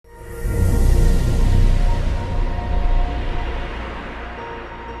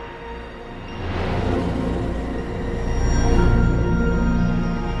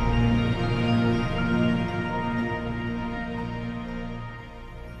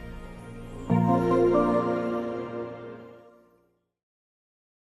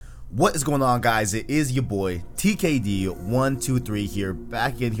What is going on, guys? It is your boy TKD123 here,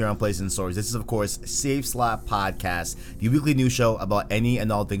 back in here on PlayStation Stories. This is, of course, Save Slot Podcast, the weekly news show about any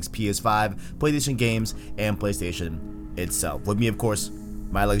and all things PS5, PlayStation games, and PlayStation itself. With me, of course,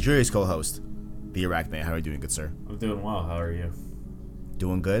 my luxurious co-host, the Arachne. How are you doing, good sir? I'm doing well. How are you?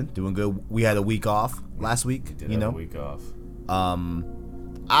 Doing good. We had a week off last week. We did have a week off. I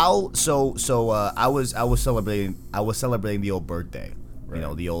was celebrating the old birthday. Right. You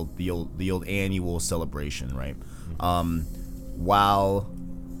know, the old annual celebration, right? While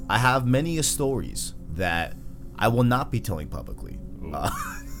I have many stories that I will not be telling publicly. You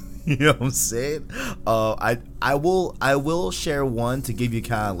know what I'm saying? I will share one to give you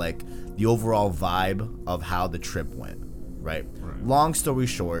kind of like the overall vibe of how the trip went, right? Long story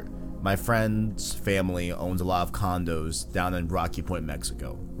short, my friend's family owns a lot of condos down in Rocky Point,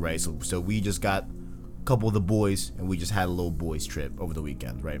 Mexico, right? So we just got couple of the boys and we just had a little boys trip over the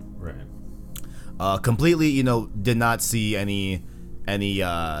weekend, right? Completely, did not see any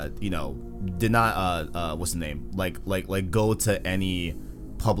did not what's the name, like go to any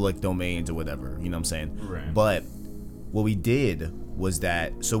public domains or whatever, you know what I'm saying? Right. But what we did was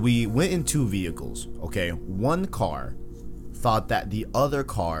that, so we went in two vehicles, okay? One car thought that the other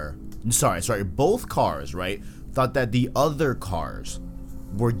car, both cars, right, thought that the other cars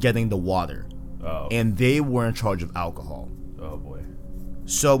were getting the water. Oh. And they were in charge of alcohol. Oh boy.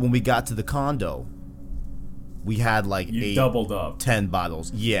 So when we got to the condo, we had like doubled up 10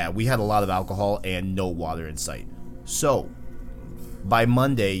 bottles. Yeah, we had a lot of alcohol and no water in sight. So by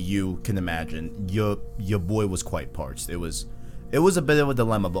Monday, you can imagine your boy was quite parched. It was a bit of a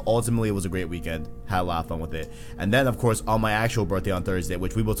dilemma, but ultimately it was a great weekend. Had a lot of fun with it. And then, of course, on my actual birthday on Thursday,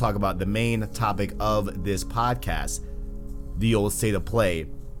 which we will talk about, the main topic of this podcast, the old state of play.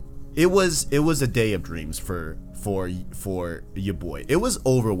 It was a day of dreams for your boy. It was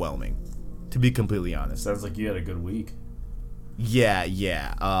overwhelming, to be completely honest. Sounds like you had a good week. Yeah.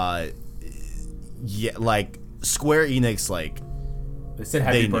 Like Square Enix, like they said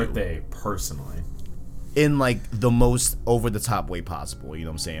happy birthday personally, in like the most over the top way possible. You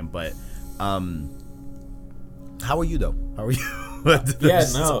know what I'm saying? But how are you though? How are you?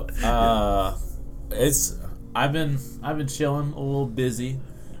 I've been chilling, a little busy.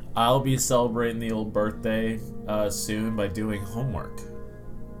 I'll be celebrating the old birthday soon by doing homework.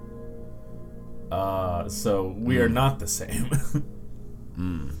 So we are not the same.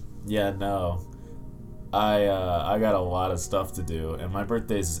 Yeah, no. I got a lot of stuff to do, and my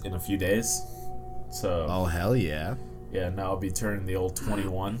birthday's in a few days. So. Oh hell yeah. Yeah, now I'll be turning the old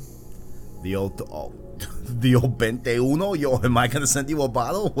 21. The old 21. Yo, am I gonna send you a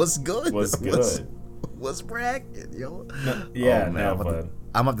bottle? What's good? What's good? What's bracket, yo? No, yeah, oh, man, no,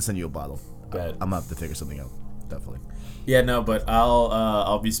 I'm gonna have to send you a bottle. Bet. I'm gonna have to figure something out. Definitely. Yeah, no, but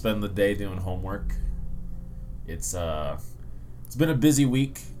I'll be spending the day doing homework. It's been a busy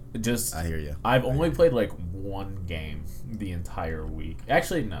week. I hear you. I've only played like one game the entire week.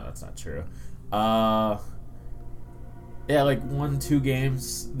 Actually, no, that's not true. Yeah, like 1-2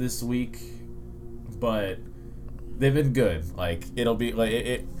 games this week, but they've been good. Like it'll be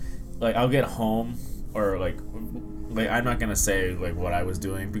like like I'll get home or like I'm not gonna say like what I was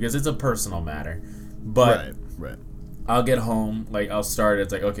doing because it's a personal matter, but right. I'll get home, like I'll start.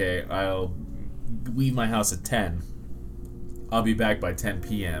 It's like, okay, I'll leave my house at 10. I'll be back by 10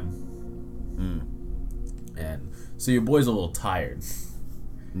 p.m. And so your boy's a little tired.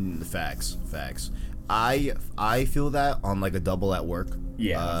 Facts. I feel that on like a double at work.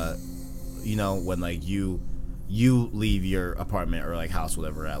 Yeah. When like you leave your apartment or like house,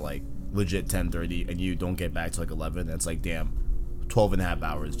 whatever, at like legit 10:30 and you don't get back to like 11, it's like, damn, 12 and a half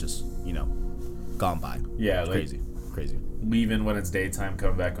hours just gone by. Yeah, it's like crazy. Leaving when it's daytime,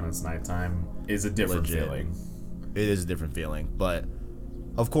 coming back when it's nighttime is a different feeling. It is a different feeling, but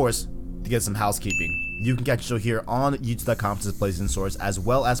of course, to get some housekeeping, you can catch the show here on youtube.com PlayStation Source, as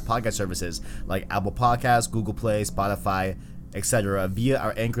well as podcast services like Apple Podcasts, Google Play, Spotify, etc. via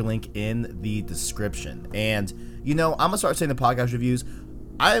our anchor link in the description. And I'm gonna start saying the podcast reviews.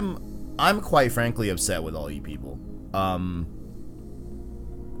 I'm quite frankly upset with all you people. I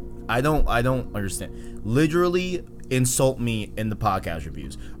don't understand. Literally insult me in the podcast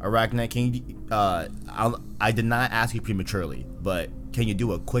reviews. Arachne, can you? I did not ask you prematurely, but can you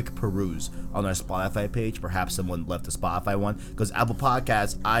do a quick peruse on our Spotify page? Perhaps someone left a Spotify one, because Apple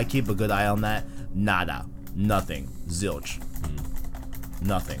Podcasts, I keep a good eye on that. Nada, nothing, zilch,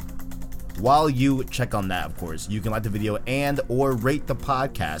 nothing. while you check on that, of course, you can like the video and or rate the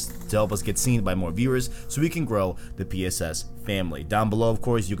podcast to help us get seen by more viewers so we can grow the PSS family. Down below, of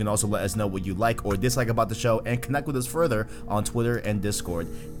course, you can also let us know what you like or dislike about the show and connect with us further on Twitter and Discord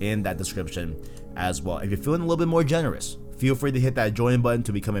in that description as well. If you're feeling a little bit more generous, feel free to hit that join button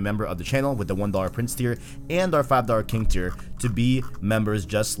to become a member of the channel with the $1 Prince tier and our $5 King tier to be members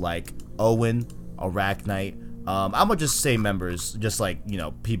just like Owen, Arachnite. I'm gonna just say members, just like, you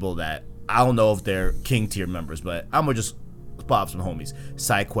know, people that I don't know if they're King tier members, but I'm gonna just pop some homies.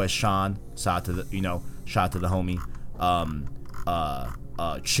 SideQuest Sean, shout out to the, shout out to the homie.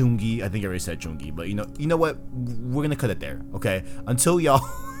 Chungi, I think I already said Chungi, but you know what? We're gonna cut it there, okay? Until y'all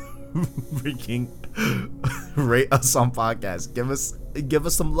freaking rate us on podcast. Give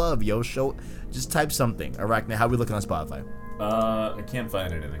us some love, yo. Just type something. Arachnite, how we looking on Spotify? I can't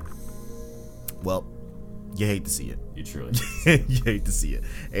find anything. Well, you hate to see it. You truly you hate to see it.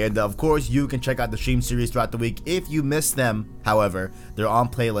 And of course, you can check out the stream series throughout the week. If you miss them, however, they're on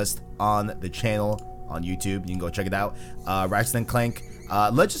playlist on the channel on YouTube. You can go check it out. Ratchet and Clank.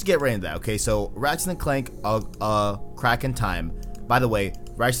 Let's just get right into that, okay? So, Ratchet and Clank, Crack in Time. By the way,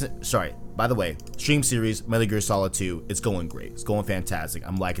 stream series, Metal Gear Solid 2, it's going great. It's going fantastic.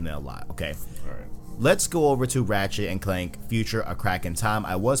 I'm liking it a lot, okay? Alright. Let's go over to Ratchet and Clank Future A Crack in Time.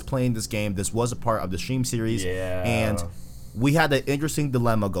 I was playing this game. This was a part of the stream series. Yeah. And we had an interesting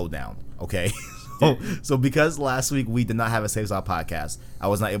dilemma go down, okay? So because last week we did not have a Save Slot podcast, I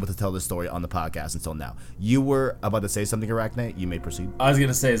was not able to tell this story on the podcast until now. You were about to say something, Arachnite. You may proceed. I was going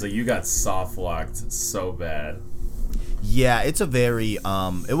to say, is like you got soft locked so bad. Yeah, it's a very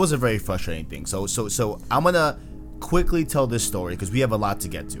it was a very frustrating thing. So I'm gonna quickly tell this story because we have a lot to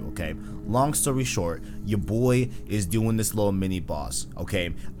get to, okay? Long story short, your boy is doing this little mini boss,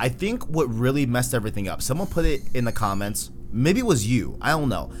 okay? I think what really messed everything up, someone put it in the comments, maybe it was you, I don't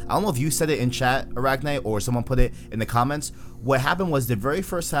know if you said it in chat, Arachnite, or someone put it in the comments. What happened was the very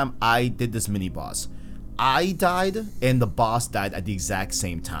first time I did this mini boss, I died and the boss died at the exact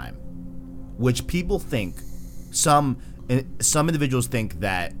same time, which people think, some individuals think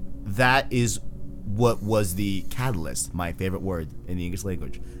that is what was the catalyst, my favorite word in the English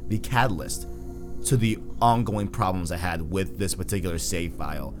language, the catalyst to the ongoing problems I had with this particular save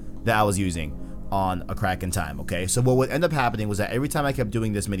file that I was using on A Crack in Time, okay? So what would end up happening was that every time I kept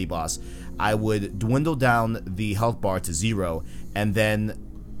doing this mini boss, I would dwindle down the health bar to 0, and then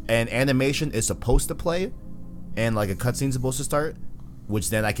an animation is supposed to play, and like a cutscene is supposed to start, which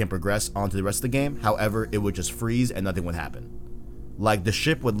then I can progress onto the rest of the game. However, it would just freeze and nothing would happen. Like the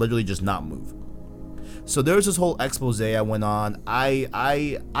ship would literally just not move. So there was this whole expose I went on.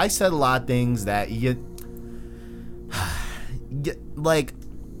 I said a lot of things that like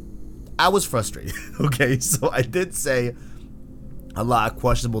I was frustrated. Okay, so I did say a lot of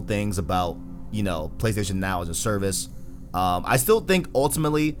questionable things about, PlayStation Now as a service. I still think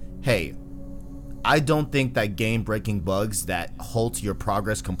ultimately, hey, I don't think that game-breaking bugs that halt your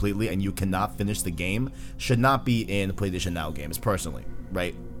progress completely and you cannot finish the game should not be in PlayStation Now games, personally,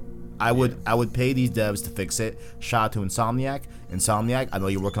 right? I would pay these devs to fix it. Shout out to Insomniac. I know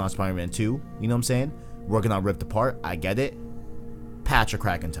you're working on Spider-Man 2, you know what I'm saying? Working on Rift Apart, I get it. Patch A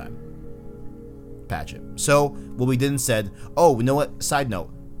Crack in Time. Patch it. So, what we did instead, oh, you know what? Side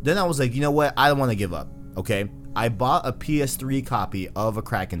note. Then I was like, you know what? I don't want to give up, okay? I bought a PS3 copy of A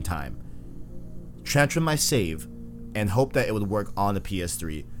Crack in Time, transferred my save, and hoped that it would work on the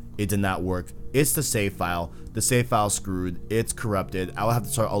PS3. It did not work. It's the save file. The save file's screwed. It's corrupted. I will have to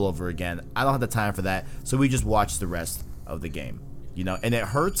start all over again. I don't have the time for that, so we just watched the rest of the game. And it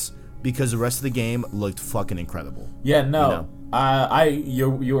hurts because the rest of the game looked fucking incredible. Yeah, no.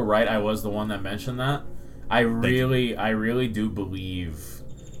 You were right. I was the one that mentioned that. I really do believe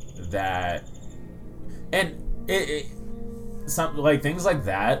that, and some like things like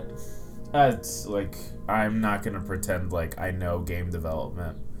that. It's like, I'm not gonna pretend like I know game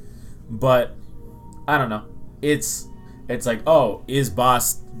development, but I don't know. It's like, oh, is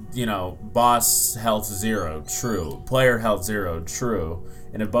boss health 0? True. Player health 0? True.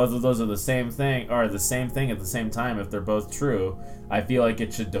 And if both of those are the same thing, or the same thing at the same time, if they're both true, I feel like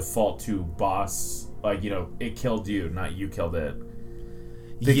it should default to boss, like, it killed you, not you killed it.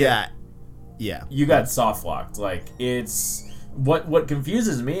 Yeah. You got soft locked. Like, it's what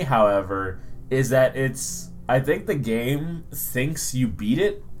confuses me, however, is that I think the game thinks you beat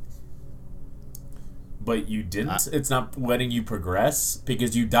it, but you didn't. It's not letting you progress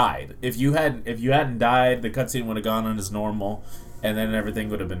because you died. If you hadn't died, the cutscene would have gone on as normal, and then everything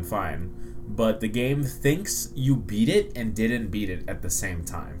would have been fine. But the game thinks you beat it and didn't beat it at the same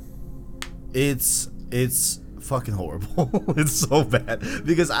time. It's fucking horrible. It's so bad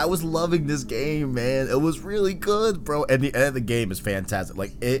because I was loving this game, man. It was really good, bro. And the end of the game is fantastic.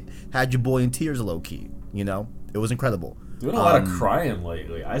 Like, it had your boy in tears, low key. You know, it was incredible. Doing a lot of crying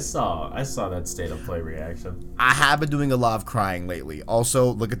lately. I saw that state of play reaction. I have been doing a lot of crying lately.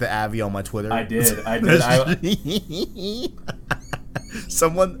 Also, look at the Avi on my Twitter. I did.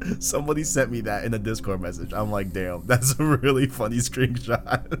 Somebody sent me that in a Discord message. I'm like, damn, that's a really funny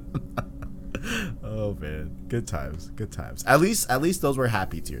screenshot. Oh man, good times. At least those were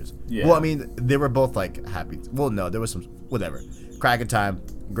happy tears. Yeah. Well, I mean, they were both like happy. Well, no, there was some whatever. Cracking time,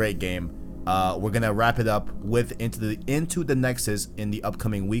 great game. We're gonna wrap it up with into the Nexus in the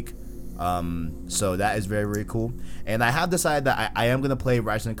upcoming week. So that is very, very cool. And I have decided that I am gonna play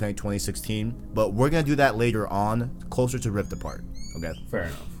Ratchet & Clank 2016, but we're gonna do that later on, closer to Rift Apart. Okay. Fair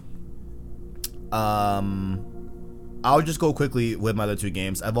enough. I'll just go quickly with my other two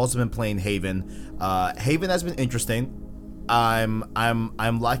games. I've also been playing Haven. Haven has been interesting.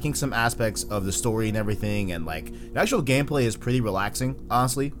 I'm liking some aspects of the story and everything, and like the actual gameplay is pretty relaxing,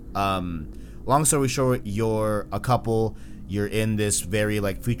 honestly. Long story short, you're a couple. You're in this very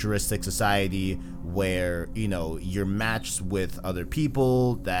like futuristic society where, you know, you're matched with other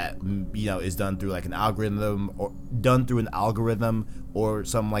people that, you know, is done through like an algorithm or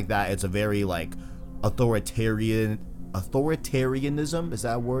something like that. It's a very like authoritarianism, is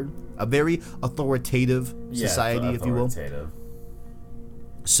that a word? A very authoritative society, if you will.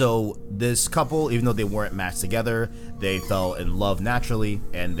 So this couple, even though they weren't matched together, they fell in love naturally,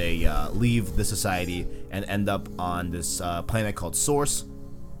 and they leave the society and end up on this planet called Source,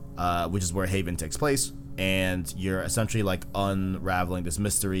 which is where Haven takes place. And you're essentially like unraveling this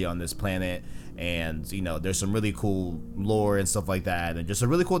mystery on this planet, and you know there's some really cool lore and stuff like that, and just a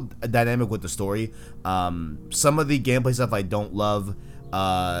really cool dynamic with the story. Some of the gameplay stuff I don't love.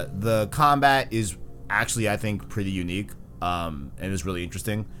 The combat is actually, I think, pretty unique. And it's really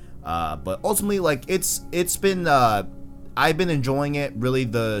interesting, but ultimately, like it's been I've been enjoying it. Really,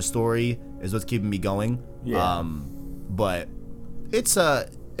 the story is what's keeping me going. Yeah. But it's a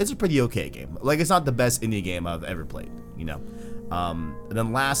pretty okay game. Like, it's not the best indie game I've ever played, you know. And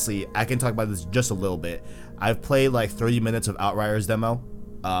then lastly, I can talk about this just a little bit. I've played like 30 minutes of Outriders demo.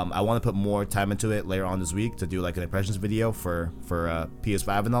 I want to put more time into it later on this week to do like an impressions video for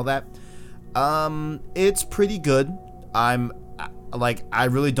PS5 and all that. It's pretty good. I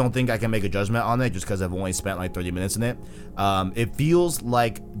really don't think I can make a judgment on it just because I've only spent like 30 minutes in it. It feels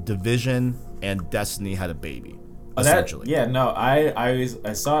like Division and Destiny had a baby, essentially.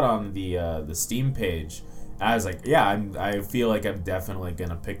 I saw it on the Steam page. I was like, I feel like I'm definitely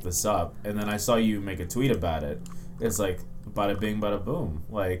gonna pick this up. And then I saw you make a tweet about it. It's like bada bing, bada boom.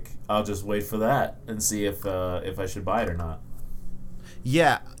 Like, I'll just wait for that and see if I should buy it or not.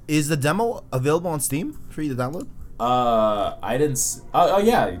 Yeah, is the demo available on Steam for you to download? I didn't. Oh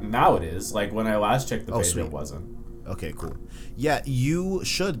yeah, now it is. Like when I last checked the page, sweet. It wasn't. Okay, cool. Yeah, you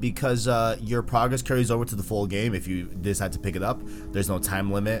should, because your progress carries over to the full game if you decide to pick it up. There's no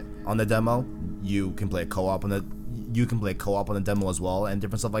time limit on the demo. You can play co-op on the demo as well, and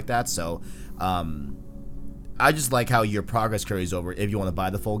different stuff like that. So, I just like how your progress carries over if you want to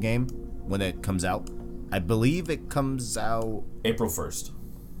buy the full game when it comes out. I believe it comes out April 1st.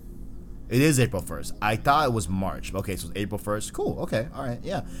 It is April 1st. I thought it was March. Okay, so it's April 1st. Cool. Okay. All right.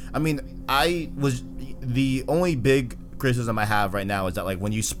 Yeah. I mean, the only big criticism I have right now is that like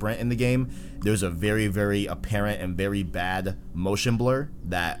when you sprint in the game, there's a very, very apparent and very bad motion blur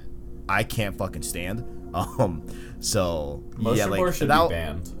that I can't fucking stand. So motion blur should be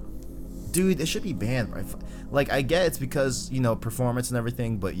banned. Dude, it should be banned, right? Like, I get it's because, you know, performance and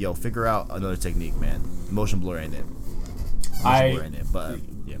everything, but yo, figure out another technique, man. Motion blur ain't it. But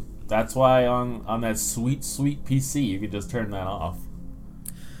yeah. That's why on that sweet PC you could just turn that off.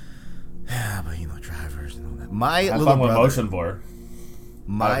 Yeah, but you know, drivers and all that. Motion blur.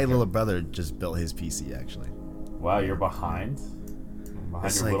 My little brother just built his PC actually. Wow, you're behind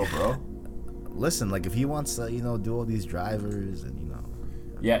it's your like, little bro. Listen, like if he wants to, you know, do all these drivers and you know.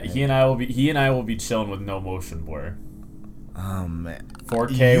 Yeah, he and I will be chilling with no motion blur. Oh man.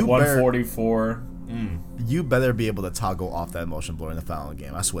 4K 144. You better be able to toggle off that motion blur in the final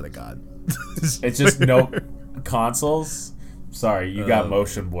game. I swear to God. It's just no consoles. Sorry, you got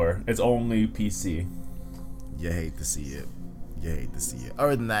motion blur. It's only PC. You hate to see it.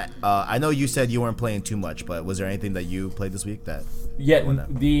 Other than that, I know you said you weren't playing too much, but was there anything that you played this week that?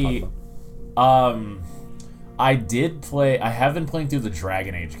 I did play. I have been playing through the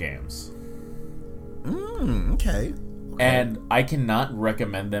Dragon Age games. Okay. And I cannot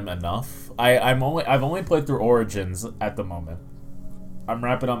recommend them enough. I've only played through Origins at the moment. I'm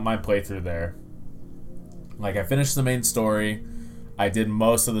wrapping up my playthrough there. Like, I finished the main story, I did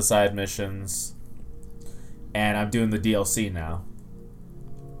most of the side missions, and I'm doing the DLC now.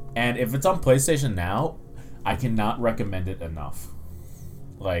 And if it's on PlayStation Now, I cannot recommend it enough.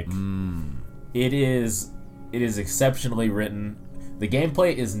 Like, it is exceptionally written. The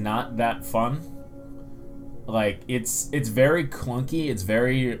gameplay is not that fun. Like, it's very clunky. It's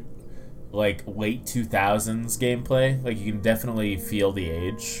very, like, late 2000s gameplay. Like, you can definitely feel the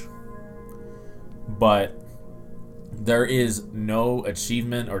age. But there is no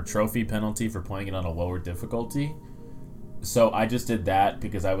achievement or trophy penalty for playing it on a lower difficulty. So I just did that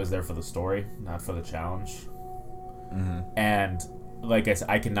because I was there for the story, not for the challenge. And like I said,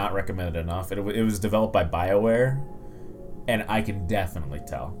 I cannot recommend it enough. It was developed by BioWare, and I can definitely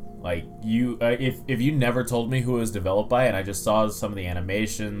tell. Like, you, if you never told me who it was developed by, and I just saw some of the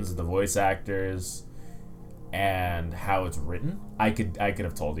animations, the voice actors, and how it's written, I could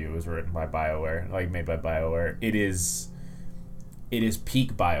have told you it was written by BioWare, like made by BioWare. It is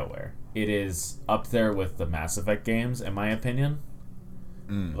peak BioWare. It is up there with the Mass Effect games, in my opinion.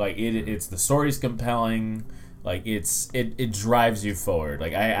 Like, it's the story's compelling. Like, it drives you forward.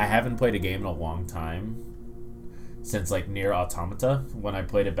 Like, I haven't played a game in a long time, since like Nier Automata, when I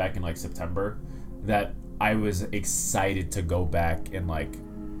played it back in like September, that I was excited to go back and like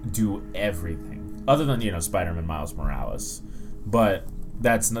do everything other than, you know, Spider-Man Miles Morales. But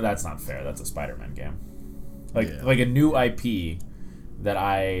that's not fair. That's a Spider-Man game. Like a new IP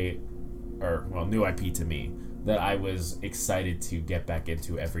new IP to me that I was excited to get back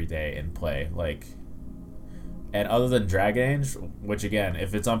into every day and play. Like, and other than Dragon Age, which again,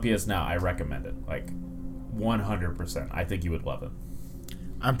 if it's on PS Now, I recommend it. Like, 100%. I think you would love it.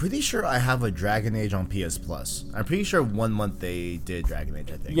 I'm pretty sure I have a Dragon Age on PS Plus. I'm pretty sure 1 month they did Dragon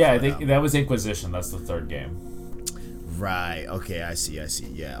Age, I think. Yeah, I think that was Inquisition. That's the third game. Right. Okay, I see.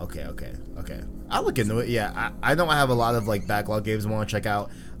 Yeah, okay. I'll look into it. Yeah, I know I have a lot of like backlog games I want to check out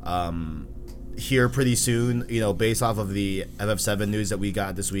here pretty soon, you know, based off of the FF7 news that we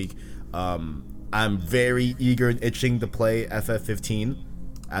got this week. I'm very eager and itching to play FF15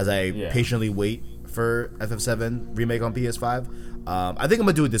 as I patiently wait for FF7 remake on PS5. I think I'm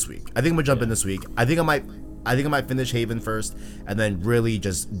gonna do it this week. I think I'm gonna jump in this week. I think I might finish Haven first and then really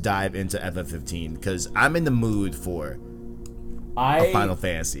just dive into FF15 because I'm in the mood for a Final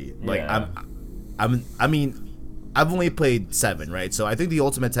Fantasy. Like, I mean, I've only played 7, right? So I think the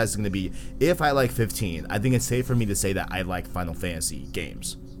ultimate test is gonna be if I like 15. I think it's safe for me to say that I like Final Fantasy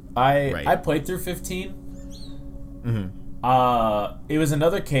games. I played through 15. It was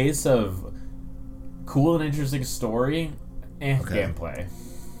another case of cool and interesting story and gameplay.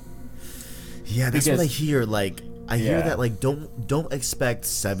 Yeah, that's what I hear. Like, I hear that like don't expect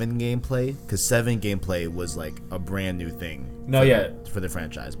 7 gameplay because 7 gameplay was like a brand new thing. For the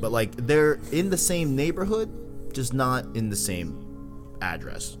franchise, but like they're in the same neighborhood, just not in the same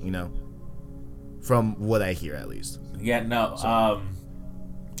address. You know, from what I hear at least. Yeah, no.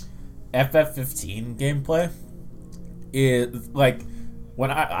 FF15 gameplay is like, when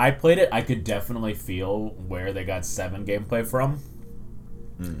I played it, I could definitely feel where they got 7 gameplay from.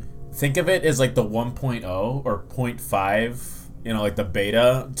 Think of it as like the 1.0 or 0.5, you know, like the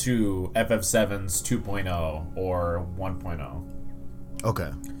beta to FF7's 2.0 or 1.0.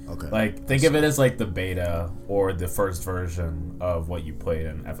 Okay. Like, think of it as like the beta or the first version of what you played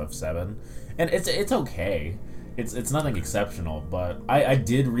in FF7, and it's okay. It's nothing exceptional, but I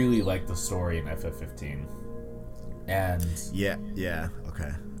did really like the story in FF15. And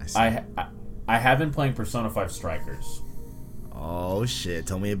okay. I see. I have been playing Persona 5 Strikers. Oh shit!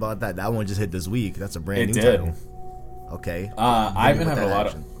 Tell me about that. That one just hit this week. That's a brand new title. Okay. I've been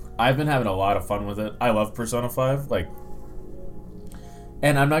having a lot of fun with it. I love Persona 5. Like,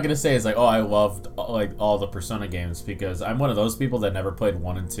 and I'm not gonna say it's like, oh, I loved like all the Persona games, because I'm one of those people that never played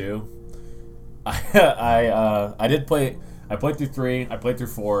 1 and 2. I did play. I played through 3. I played through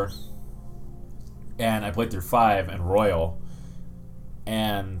 4. And I played through 5 and Royal.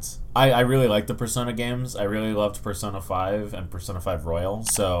 And I really liked the Persona games. I really loved Persona 5 and Persona 5 Royal.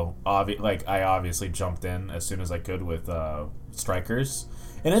 So I obviously jumped in as soon as I could with Strikers,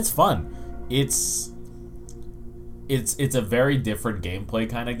 and it's fun. It's a very different gameplay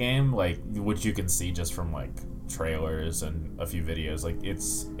kind of game, like, which you can see just from like trailers and a few videos. Like,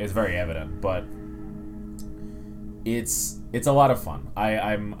 it's very evident, but it's a lot of fun.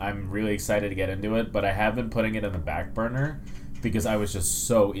 I'm really excited to get into it, but I have been putting it in the back burner because I was just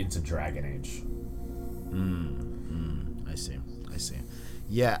so into Dragon Age. I see.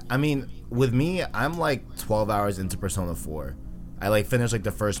 Yeah, I mean, with me, I'm like 12 hours into Persona 4. I like finished like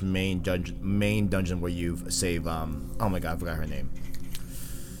the first main dungeon where you save oh my god, I forgot her name.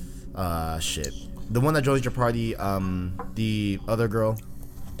 The one that joins your party, the other girl.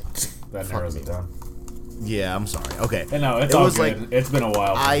 That narrows it down. Yeah, I'm sorry. Okay. And no, it's it all was good. like It's been a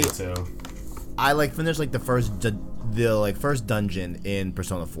while for me too. I like finished like the first dungeon in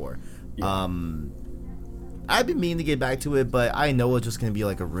Persona 4. Yeah. I've been meaning to get back to it, but I know it's just gonna be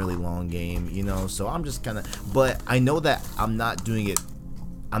like a really long game, you know. So I'm just kind of, but I know that I'm not doing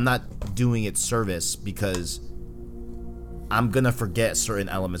it service because I'm gonna forget certain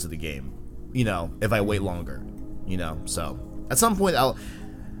elements of the game, you know, if I wait longer, you know. So at some point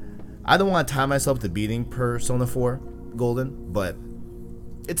I don't want to tie myself to beating Persona 4 Golden, but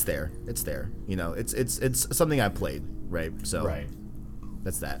it's there, you know. It's something I played, right? So Right.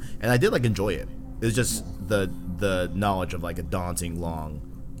 that's that, and I did like enjoy it. It's just the knowledge of like a daunting long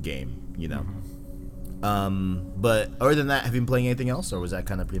game, you know. But other than that, have you been playing anything else, or was that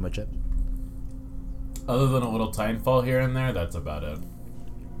kind of pretty much it? Other than a little Titanfall here and there, that's about it.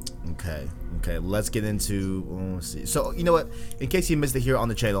 Okay, let's get into, let's see. So, you know what, in case you missed it here on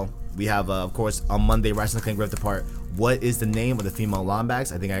the channel, we have, of course, on Monday, Ratchet and Clank Rift Apart, what is the name of the female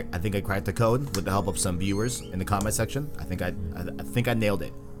Lombax? I think I cracked the code with the help of some viewers in the comment section. I think I nailed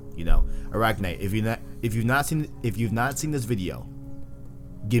it, you know. Arachnite, if you've not seen this video,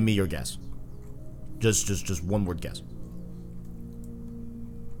 give me your guess. Just one word guess.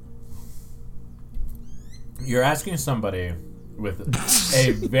 You're asking somebody with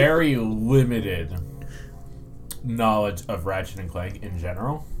a very limited knowledge of Ratchet and Clank in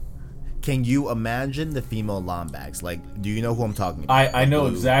general. Can you imagine the female Lombax? Like, do you know who I'm talking about? I know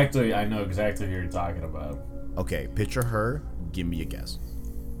exactly who you're talking about. Okay, picture her. Give me a guess.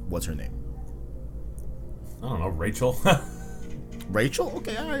 What's her name? I don't know, Rachel. Rachel?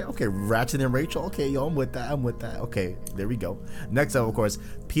 Okay, all right. Okay, Ratchet and Rachel. Okay, yo, I'm with that. Okay, there we go. Next up, of course,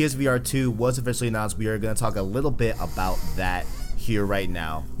 PSVR 2 was officially announced. We are going to talk a little bit about that here right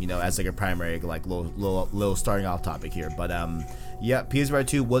now, you know, as like a primary, like little starting off topic here. But yeah, PSVR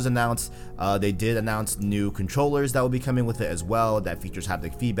 2 was announced. They did announce new controllers that will be coming with it as well, that features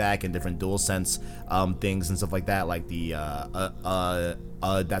haptic feedback and different DualSense things and stuff like that, like the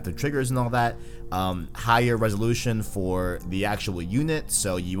adaptive triggers and all that. Higher resolution for the actual unit,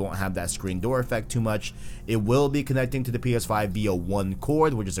 so you won't have that screen door effect too much. It will be connecting to the PS5 via one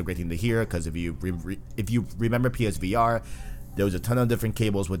cord, which is a great thing to hear, because if you remember PSVR, there was a ton of different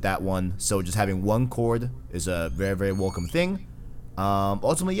cables with that one, so just having one cord is a very, very welcome thing.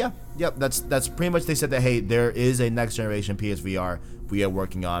 Ultimately, yep, that's pretty much. They said that, hey, there is a next generation PSVR we are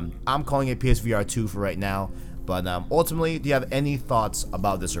working on. I'm calling it PSVR 2 for right now. But ultimately, do you have any thoughts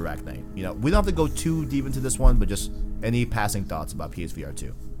about this Arachnite? You know, we don't have to go too deep into this one, but just any passing thoughts about PSVR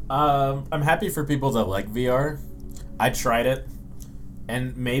 2. I'm happy for people that like VR. I tried it,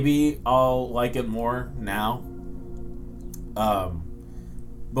 and maybe I'll like it more now.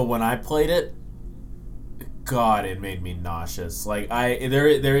 But when I played it, God, it made me nauseous. Like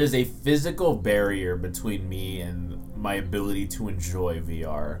there is a physical barrier between me and my ability to enjoy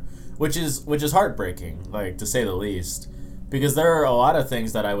VR. Which is heartbreaking, like, to say the least, because there are a lot of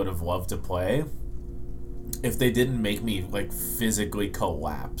things that I would have loved to play if they didn't make me like physically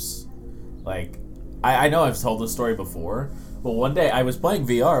collapse. Like, I know I've told this story before, but one day I was playing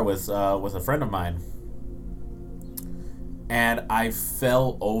VR with a friend of mine, and I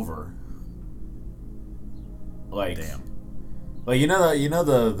fell over. Like, damn. Like, you know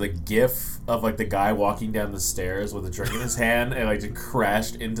the gif of like the guy walking down the stairs with a drink in his hand and like just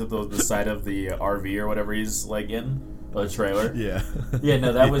crashed into the side of the RV or whatever he's like in, or the trailer. Yeah. Yeah,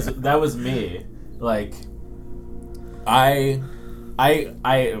 no, that was me. Like, I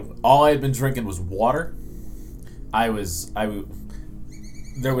all I had been drinking was water. There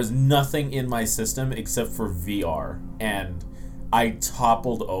was nothing in my system except for VR, and I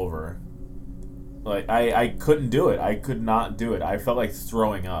toppled over. Like, I couldn't do it. I could not do it. I felt like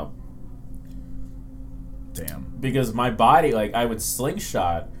throwing up. Damn. Because my body, like, I would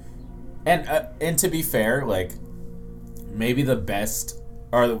slingshot. And to be fair, like, maybe the best,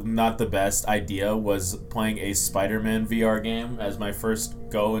 or not the best idea was playing a Spider-Man VR game as my first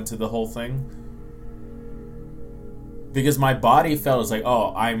go into the whole thing. Because my body felt as like,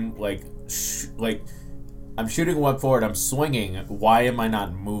 oh, I'm, like, I'm shooting one forward, I'm swinging, why am I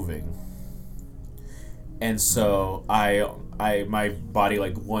not moving? And so my body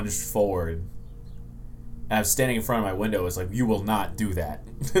like lunged forward, and I was standing in front of my window. It's like, you will not do that.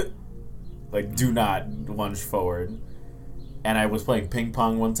 Like, do not lunge forward. And I was playing ping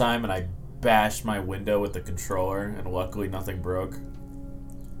pong one time, and I bashed my window with the controller, and luckily nothing broke.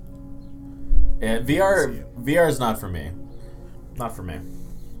 And VR is not for me. Not for me.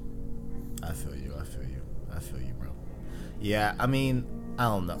 I feel you, bro. Yeah, I mean, I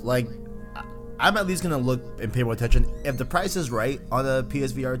don't know. Like, I'm at least gonna look and pay more attention. If the price is right on a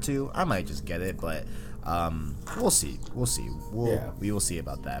PSVR 2, I might just get it, but we'll see. We will see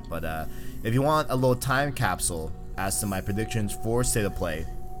about that. But if you want a little time capsule as to my predictions for State of Play,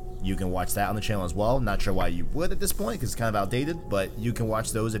 you can watch that on the channel as well. Not sure why you would at this point because it's kind of outdated, but you can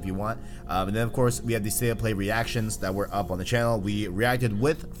watch those if you want. And then, of course, we have the State of Play reactions that were up on the channel. We reacted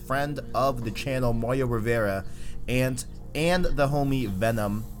with friend of the channel, Mario Rivera, and the homie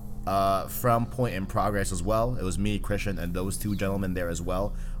Venom from Point in Progress as well. It was me, Christian, and those two gentlemen there as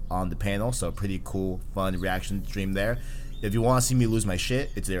well on the panel. So pretty cool, fun reaction stream there. If you want to see me lose my shit,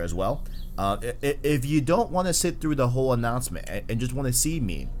 it's there as well. If you don't want to sit through the whole announcement and just want to see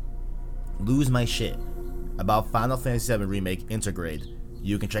me lose my shit about Final Fantasy VII Remake Intergrade,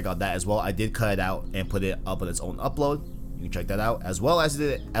 you can check out that as well. I did cut it out and put it up on its own upload. You can check that out as well as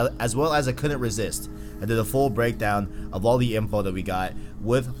I couldn't resist. I did a full breakdown of all the info that we got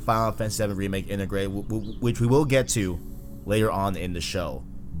with Final Fantasy VII Remake Intergrade, which we will get to later on in the show.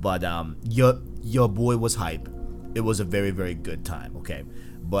 But your boy was hype. It was a very, very good time. Okay,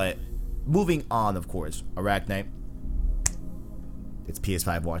 but moving on, of course, Arachnite. It's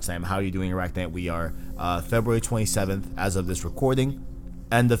PS5 watch time. How are you doing, Arachnite? We are February 27th as of this recording.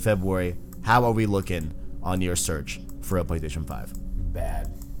 End of February. How are we looking on your search for a PlayStation 5?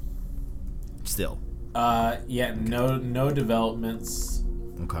 Bad. Still. Yeah, no developments.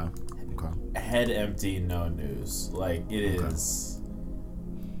 Okay. Head empty, no news. Like, it is...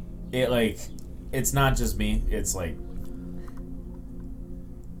 It, like... It's not just me. It's, like...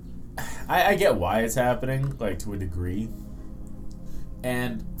 I get why it's happening, like, to a degree.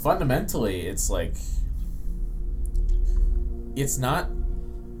 And fundamentally, it's like... It's not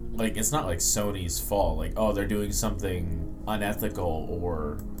like Sony's fault. Like, oh, they're doing something unethical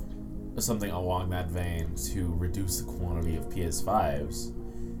or something along that vein to reduce the quantity of PS5s.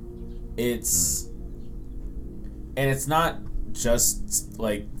 It's... And it's not just,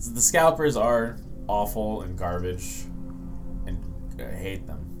 like... The scalpers are awful and garbage. And I hate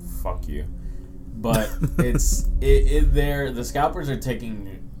them. Fuck you. But it's... the scalpers are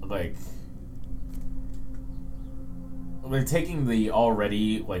taking, like... They're taking the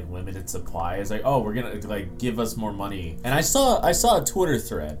already, like, limited supply. It's like, oh, we're gonna, like, give us more money. And I saw a Twitter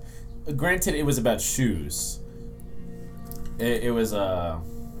thread. Granted, it was about shoes. It was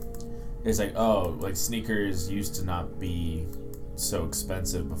it's like, oh, like, sneakers used to not be so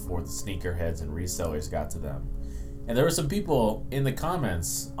expensive before the sneakerheads and resellers got to them. And there were some people in the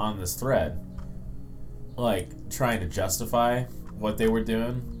comments on this thread, like, trying to justify what they were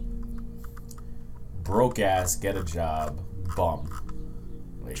doing. Broke ass, get a job, bum.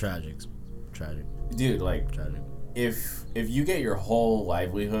 Like, Tragic. Dude, like, Tragic. if you get your whole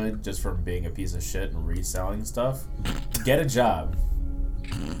livelihood just from being a piece of shit and reselling stuff, get a job.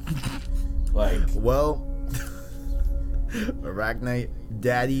 Like, well, Arachnite,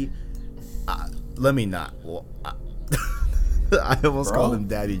 Daddy, let me not. Well, I almost called him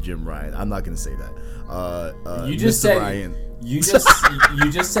Daddy Jim Ryan. I'm not gonna say that. You just Mr. said Ryan.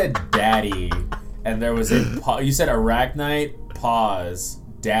 you just said Daddy, and there was you said Arachnite, pause,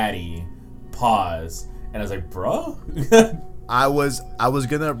 Daddy, pause, and I was like, bro. I was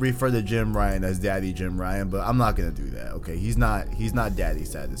gonna refer to Jim Ryan as Daddy Jim Ryan, but I'm not gonna do that. Okay, he's not daddy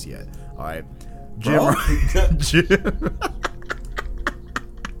status yet. All right, Jim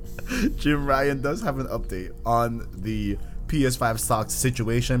Ryan does have an update on the PS5 stock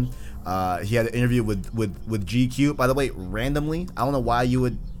situation. He had an interview with GQ. By the way, randomly, I don't know why you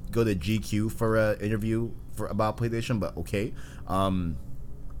would go to GQ for an interview about PlayStation, but okay.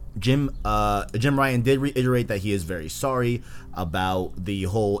 Jim Ryan did reiterate that he is very sorry about the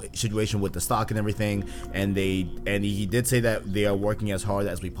whole situation with the stock and everything, and he did say that they are working as hard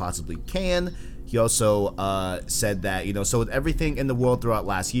as we possibly can. He also said that, so with everything in the world throughout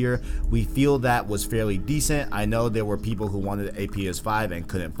last year, we feel that was fairly decent. I know there were people who wanted a PS5 and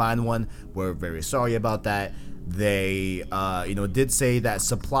couldn't find one. We're very sorry about that. They, did say that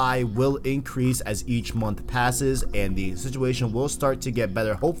supply will increase as each month passes, and the situation will start to get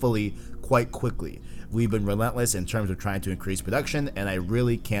better, hopefully, quite quickly. We've been relentless in terms of trying to increase production, and I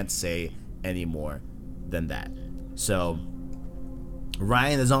really can't say any more than that. So,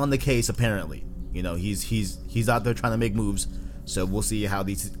 Ryan is on the case, apparently. He's out there trying to make moves. So we'll see how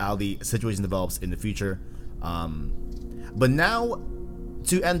the situation develops in the future. But now,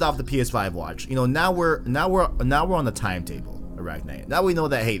 to end off the PS5 watch, now we're on the timetable, Arachnite. Now we know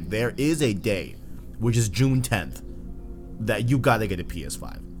that, hey, there is a day, which is June 10th, that you gotta get a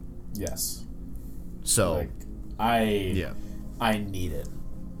PS5. Yes. So, like, I need it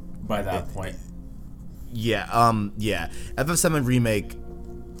by that point. Yeah. FF7 remake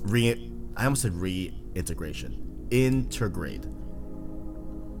I almost said reintegration. Integrate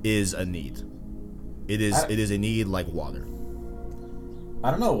is a need. It is a need like water.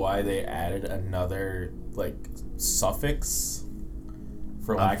 I don't know why they added another like suffix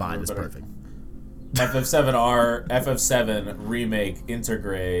for lack of a better. Perfect. FF7R, FF7 Remake,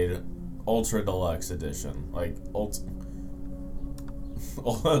 Intergrade, Ultra Deluxe Edition. Like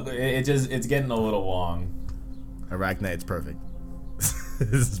it's getting a little long. Arachnite, it's perfect.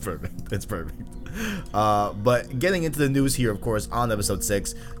 This is perfect. It's perfect. But getting into the news here, of course, on episode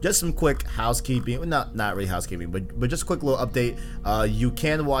 6, just some quick housekeeping. Well, not really housekeeping, but just a quick little update. You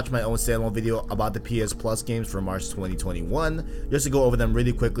can watch my own standalone video about the PS Plus games for March 2021. Just to go over them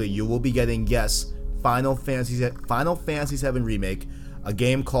really quickly, you will be getting, yes, Final Fantasy VII Remake, a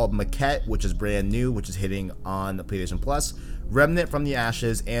game called Maquette, which is brand new, which is hitting on the PlayStation Plus, Remnant from the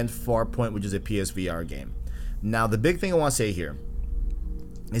Ashes, and Farpoint, which is a PSVR game. Now, the big thing I want to say here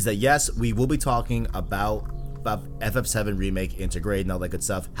is that yes, we will be talking about FF7 Remake, Intergrade, and all that good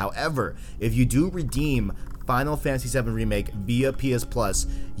stuff. However, if you do redeem Final Fantasy VII Remake via PS Plus,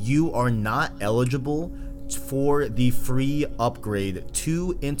 you are not eligible for the free upgrade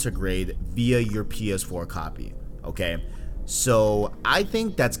to Intergrade via your PS4 copy. Okay? So, I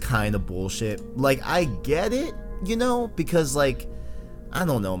think that's kind of bullshit. Like, I get it, you know, because, like, I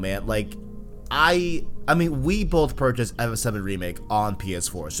don't know, man. Like, I mean, we both purchased FF7 Remake on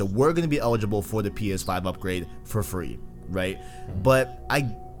PS4, so we're going to be eligible for the PS5 upgrade for free, right? But I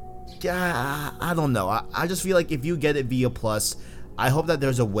don't know. I just feel like if you get it via Plus, I hope that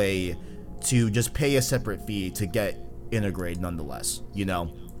there's a way to just pay a separate fee to get Intergrade nonetheless, you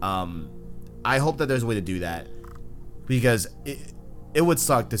know? I hope that there's a way to do that, because it would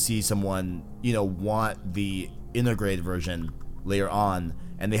suck to see someone, you know, want the Intergrade version later on,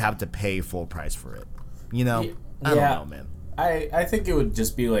 and they have to pay full price for it. You know, I don't know, man. I think it would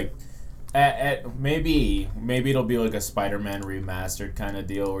just be like, maybe it'll be like a Spider-Man remastered kind of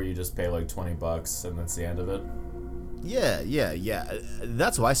deal where you just pay like $20 and that's the end of it. Yeah.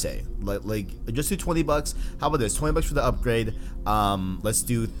 That's what I say. Like just do $20. How about this? $20 for the upgrade. Let's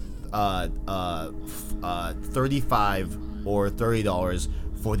do 35 or $30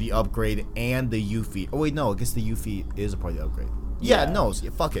 for the upgrade and the U fee. Oh wait, no, I guess the U fee is a part of the upgrade. Yeah, no,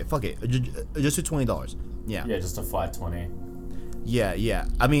 fuck it. Just do $20. Yeah, just a flat 20. Yeah.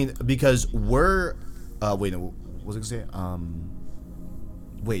 I mean, because we're wait, no, what was I gonna say?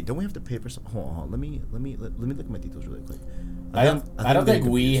 Wait, don't we have to pay for some? Hold on. Let me look at my details really quick. I don't think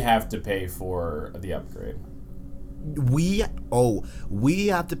we have to pay for the upgrade. We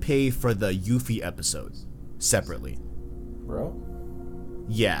have to pay for the Yuffie episode separately. Bro?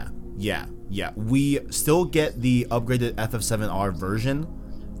 Yeah. We still get the upgraded FF7R version,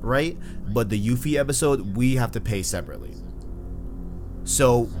 right? But the Yuffie episode, we have to pay separately.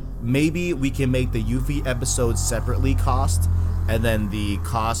 So maybe we can make the Yuffie episode separately cost, and then the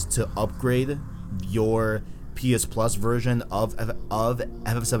cost to upgrade your PS Plus version of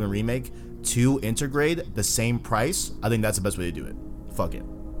FF7 Remake to Intergrade the same price. I think that's the best way to do it. Fuck it. You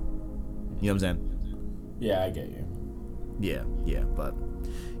know what I'm saying? Yeah, I get you. Yeah, but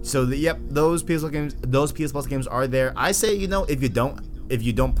so those PS Plus games are there. I say, you know, if you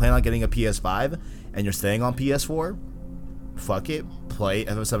don't plan on getting a PS5 and you're staying on PS4, fuck it, play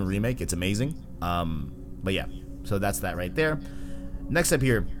FF7 Remake. It's amazing. But yeah, so that's that right there. Next up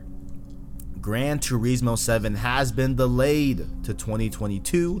here, Gran Turismo 7 has been delayed to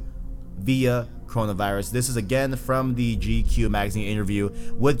 2022 via coronavirus. This is again from the GQ magazine interview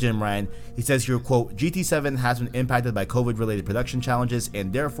with Jim Ryan. He says here, quote, GT7 has been impacted by COVID-related production challenges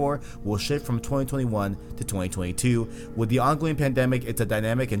and therefore will shift from 2021 to 2022. With the ongoing pandemic, it's a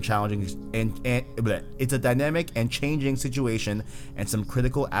dynamic and challenging changing situation, and some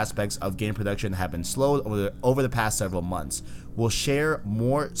critical aspects of game production have been slowed over the past several months. We'll share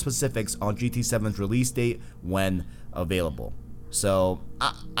more specifics on GT7's release date when available. So,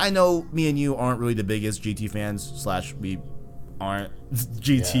 I know me and you aren't really the biggest GT fans, / we aren't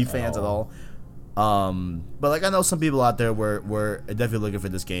GT fans at all. But like, I know some people out there were definitely looking for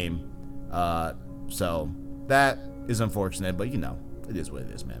this game. So, that is unfortunate, but you know, it is what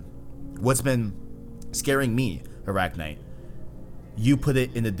it is, man. What's been scaring me, Arachnite, you put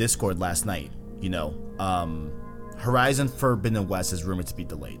it in the Discord last night, you know, Horizon Forbidden West is rumored to be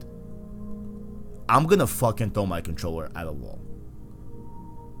delayed. I'm gonna fucking throw my controller at a wall.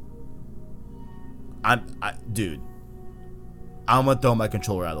 Dude, I'm gonna throw my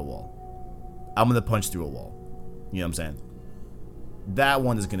controller at a wall. I'm gonna punch through a wall. You know what I'm saying? That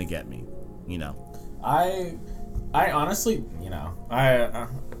one is gonna get me. You know. I honestly, you know,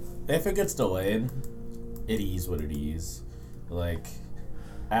 if it gets delayed, it is what it is. Like,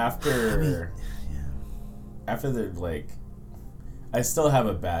 after the like, I still have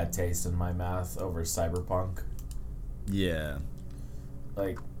a bad taste in my mouth over Cyberpunk. Yeah.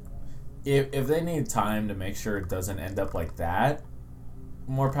 Like, if they need time to make sure it doesn't end up like that,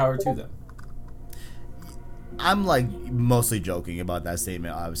 more power to them. I'm like mostly joking about that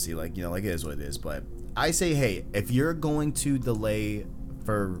statement, obviously, like, you know, like it is what it is, but I say, hey, if you're going to delay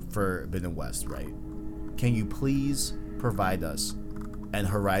for Forbidden West, right, can you please provide us an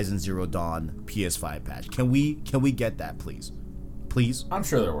Horizon Zero Dawn PS5 patch? Can we get that, please? Please? I'm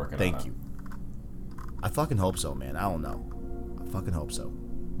sure they're working on it. Thank you. I fucking hope so, man. I don't know. I fucking hope so.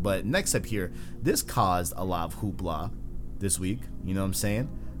 But next up here, this caused a lot of hoopla this week, you know what I'm saying?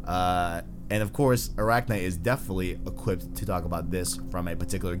 And of course, Arachnite is definitely equipped to talk about this from a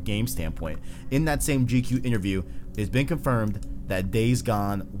particular game standpoint. In that same GQ interview, it's been confirmed that Days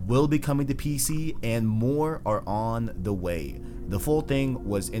Gone will be coming to PC and more are on the way. The full thing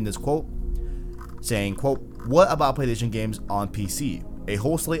was in this quote, saying, quote, "What about PlayStation games on PC? A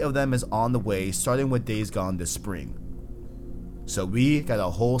whole slate of them is on the way, starting with Days Gone this spring." So we got a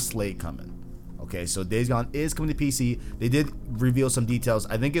whole slate coming. Okay, so Days Gone is coming to PC. They did reveal some details.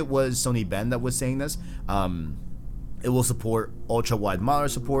 I think it was Sony Ben that was saying this. It will support ultra-wide monitor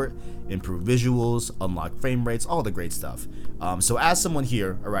support, improve visuals, unlock frame rates, all the great stuff. So as someone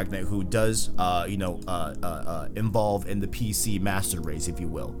here, Arachnite, who does, involve in the PC master race, if you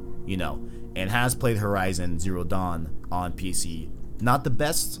will, you know, and has played Horizon Zero Dawn on PC, not the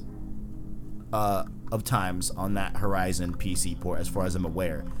best of times on that Horizon PC port, as far as I'm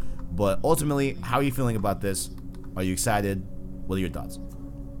aware. But ultimately, how are you feeling about this? Are you excited? What are your thoughts?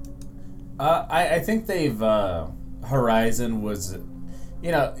 I think they've Horizon was,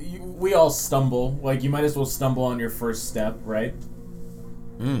 you know, we all stumble. Like, you might as well stumble on your first step, right?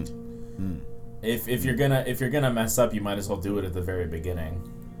 If you're gonna mess up, you might as well do it at the very beginning.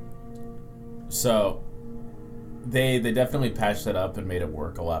 So they definitely patched it up and made it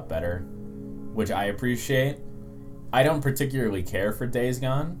work a lot better, which I appreciate. I don't particularly care for Days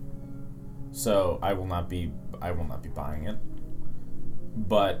Gone, so I will not be buying it.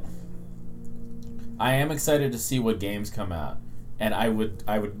 But I am excited to see what games come out, and I would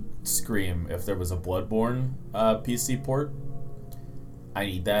scream if there was a Bloodborne PC port. I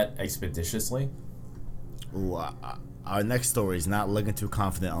need that expeditiously. Ooh, our next story is not looking too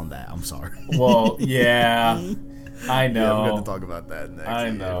confident on that. I'm sorry. Well, yeah, I know. Yeah, we're going to talk about that next. I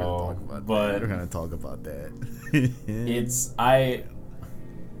know, we're going to talk about that.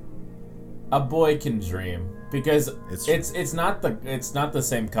 A boy can dream, because it's not the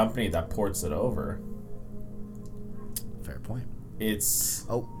same company that ports it over. Fair point. Is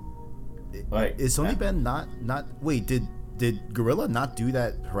Sony Ben not wait, did Guerrilla not do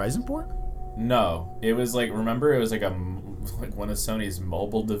that Horizon port? No, it was like, remember, it was like one of Sony's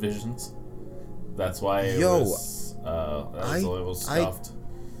mobile divisions. That's why it was a little stuffed.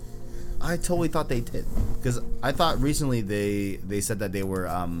 I totally thought they did, because I thought recently they said that they were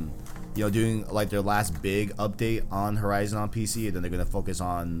doing like their last big update on Horizon on PC, and then they're gonna focus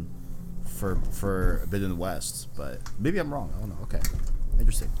on for Forbidden West. But maybe I'm wrong. I don't know. Okay,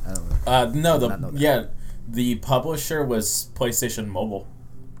 interesting. I don't know. The publisher was PlayStation Mobile.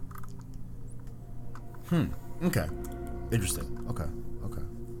 Okay. Interesting. Okay.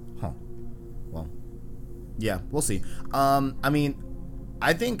 Huh. Well, yeah, we'll see. I mean,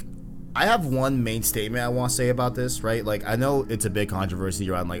 I think I have one main statement I want to say about this, right? Like, I know it's a big controversy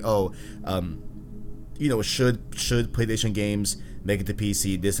around, like, should PlayStation games make it to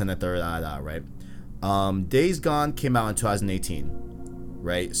PC, this and the third, right? Days Gone came out in 2018,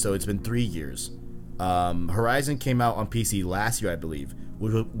 right? So it's been 3 years. Horizon came out on PC last year, I believe,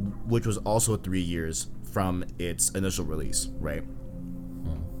 which was also 3 years from its initial release, right?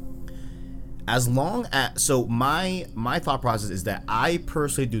 As long as, so my thought process is that I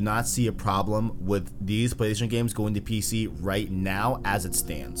personally do not see a problem with these PlayStation games going to PC right now as it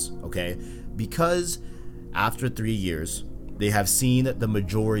stands, okay? Because after 3 years, they have seen the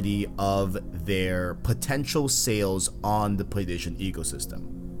majority of their potential sales on the PlayStation ecosystem,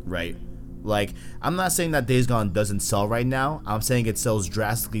 right? Like, I'm not saying that Days Gone doesn't sell right now. I'm saying it sells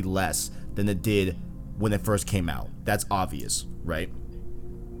drastically less than it did when it first came out. That's obvious, right?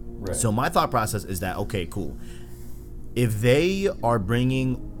 Right. So my thought process is that, okay, cool. If they are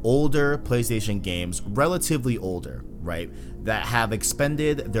bringing older PlayStation games, relatively older, right, that have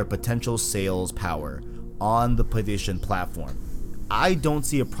expended their potential sales power on the PlayStation platform, I don't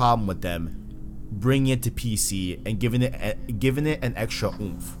see a problem with them bringing it to PC and giving it an extra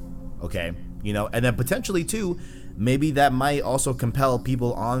oomph, okay? You know, and then potentially too, maybe that might also compel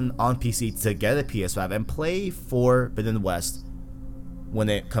people on PC to get a PS5 and play Forbidden West when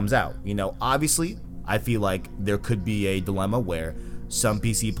it comes out. Obviously, I feel like there could be a dilemma where some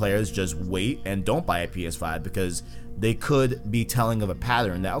PC players just wait and don't buy a PS5 because they could be telling of a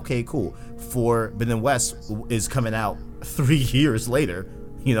pattern that, okay, cool, Forbidden West is coming out 3 years later,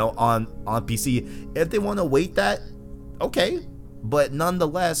 on PC. If they want to wait that, okay. But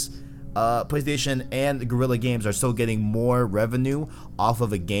nonetheless, PlayStation and Guerrilla Games are still getting more revenue off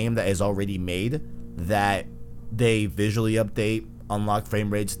of a game that is already made, that they visually update, unlock frame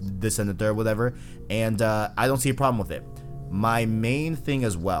rates, this and the third, whatever, and I don't see a problem with it. My main thing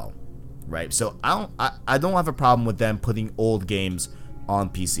as well, right? So I don't have a problem with them putting old games on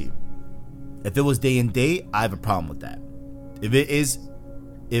PC. If it was day and date, I have a problem with that.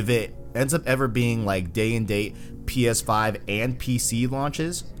 If it ends up ever being like day and date PS5 and PC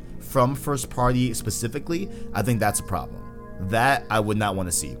launches from first party specifically, I think that's a problem. That I would not want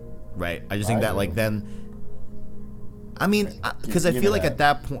to see, right? I just think that like then, I mean, because I feel like at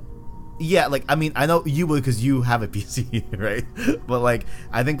that point, yeah, like, I mean, I know you would because you have a PC, right? But like,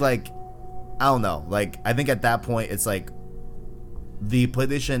 I think like, I don't know, like, I think at that point it's like the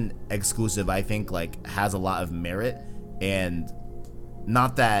PlayStation exclusive, I think like has a lot of merit, and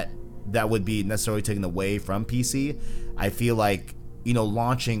not that would be necessarily taken away from PC. I feel like,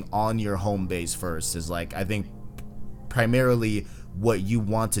 launching on your home base first is like, I think primarily what you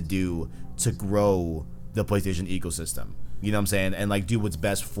want to do to grow the PlayStation ecosystem. You know what I'm saying? And like do what's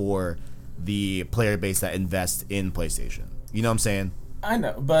best for the player base that invests in PlayStation. You know what I'm saying? I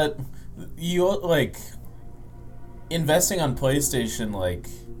know, but you like investing on PlayStation, like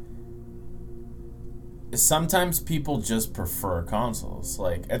sometimes people just prefer consoles.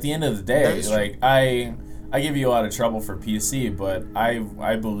 Like at the end of the day, like I give you a lot of trouble for PC, but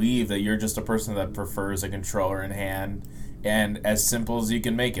I believe that you're just a person that prefers a controller in hand, and as simple as you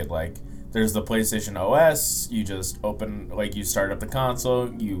can make it. Like there's the PlayStation OS. You just open, like you start up the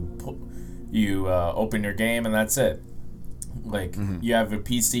console, you open your game, and that's it. Like you have a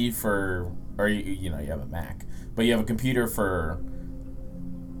PC for, or you have a Mac, but you have a computer for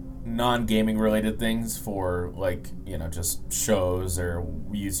non-gaming related things, for like just shows or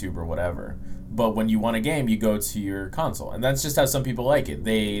YouTube or whatever. But when you want a game, you go to your console, and that's just how some people like it.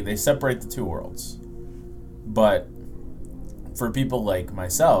 They separate the two worlds. But for people like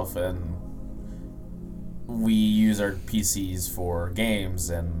myself, and we use our PCs for games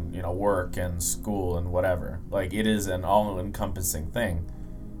and work and school and whatever. Like it is an all-encompassing thing.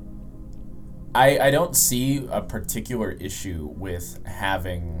 I don't see a particular issue with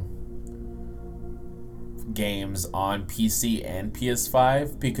having games on PC and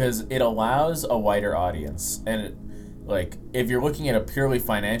PS5 because it allows a wider audience. And like if you're looking at a purely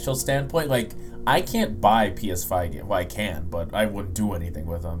financial standpoint, like I can't buy PS5 games. Well, I can, but I wouldn't do anything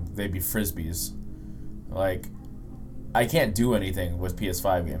with them. They'd be frisbees. Like I can't do anything with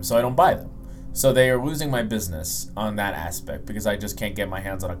PS5 games, so I don't buy them. So they are losing my business on that aspect because I just can't get my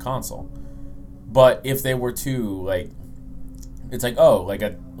hands on a console. But if they were to like, it's like, oh, like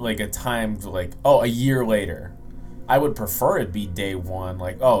a timed, like, oh, a year later, I would prefer it be day one,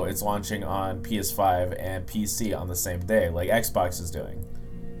 like, oh, it's launching on PS5 and PC on the same day, like Xbox is doing.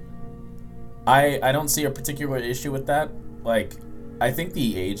 I don't see a particular issue with that. Like, I think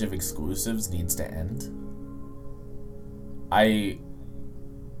the age of exclusives needs to end.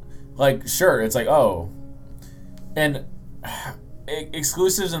 Like, sure, it's like, oh, and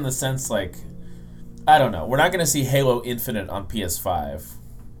exclusives in the sense, like, I don't know, we're not going to see Halo Infinite on PS5,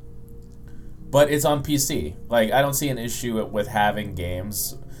 but it's on PC. Like, I don't see an issue with having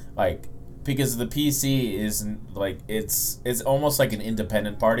games, like, because the PC is, like, it's almost like an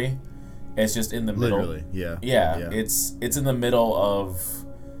independent party. It's just in the middle. Literally, yeah. Yeah, it's in the middle of,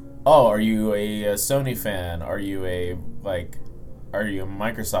 oh, are you a Sony fan? Are you a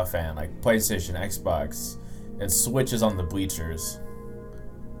Microsoft fan? Like PlayStation, Xbox, and Switch is on the bleachers.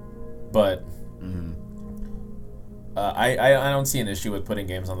 But I don't see an issue with putting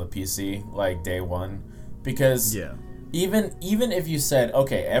games on the PC like day one, because even if you said,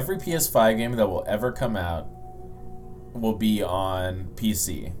 okay, every PS5 game that will ever come out will be on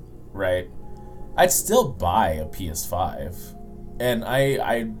PC, right? I'd still buy a PS5. And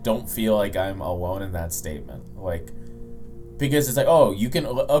I don't feel like I'm alone in that statement. Like, because it's like, oh, you can,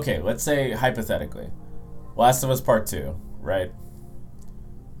 okay, let's say hypothetically, Last of Us Part 2, right?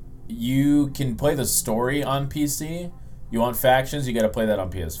 You can play the story on PC. You want factions, you got to play that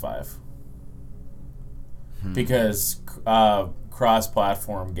on PS5. Because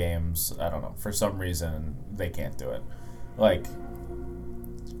cross-platform games, I don't know, for some reason they can't do it. Like,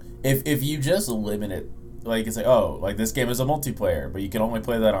 if you just limit it, like, it's like, oh, like, this game is a multiplayer, but you can only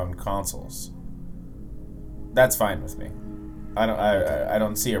play that on consoles. That's fine with me. I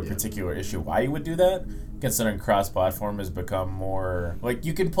don't see a particular issue why you would do that, considering cross-platform has become more like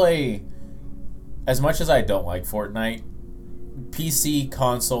you can play. As much as I don't like Fortnite, PC,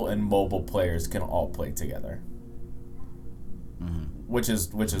 console, and mobile players can all play together, which is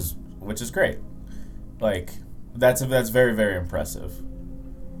great. Like that's very very impressive.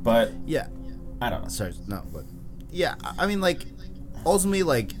 But yeah, I don't know. sorry, no, but yeah, I mean, like, ultimately,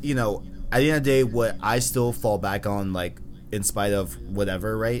 like, you know, at the end of the day, what I still fall back on, like, in spite of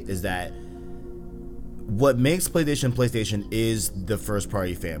whatever, right, is that what makes PlayStation is the first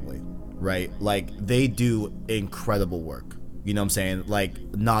party family, right? Like, they do incredible work. You know what I'm saying? Like,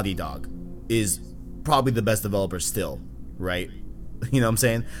 Naughty Dog is probably the best developer still, right? You know what I'm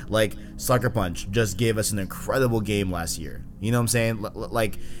saying? Like, Sucker Punch just gave us an incredible game last year. You know what I'm saying?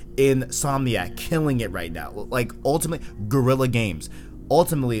 Like, Insomniac killing it right now. Like, ultimately, Guerrilla Games.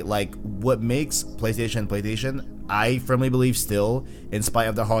 Ultimately, like, what makes PlayStation, I firmly believe still, in spite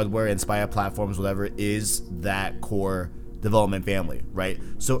of the hardware, in spite of platforms, whatever, is that core development family, right?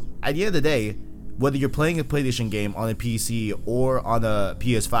 So, at the end of the day, whether you're playing a PlayStation game on a PC or on a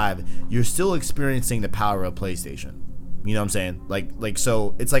PS5, you're still experiencing the power of PlayStation. You know what I'm saying? Like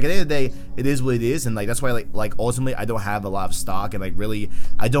so it's like at the end of the day, it is what it is, and like that's why like ultimately I don't have a lot of stock, and like really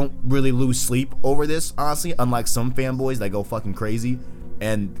I don't really lose sleep over this, honestly, unlike some fanboys that go fucking crazy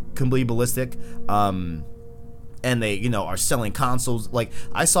and completely ballistic. And they, you know, are selling consoles. Like,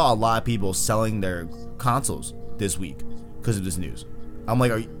 I saw a lot of people selling their consoles this week because of this news. I'm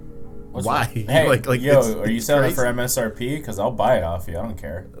like, why? Hey, like yo, are you selling it for MSRP? Because I'll buy it off you. I don't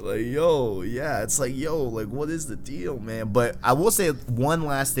care. Like, yo, yeah, it's like, yo, like, what is the deal, man? But I will say one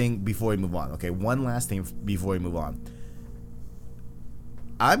last thing before we move on, okay? One last thing before we move on.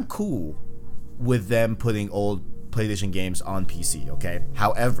 I'm cool with them putting old PlayStation games on PC, okay?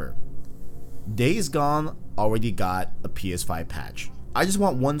 However, Days Gone already got a PS5 patch. I just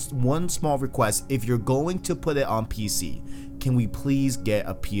want one small request. If you're going to put it on PC, can we please get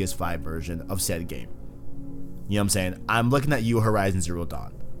a PS5 version of said game? You know what I'm saying? I'm looking at you, Horizon Zero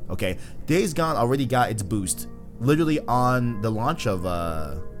Dawn. Okay, Days Gone already got its boost literally on the launch of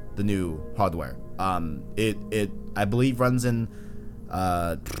the new hardware. It I believe runs in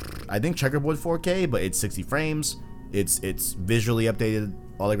I think checkerboard 4K, but it's 60 frames. It's visually updated,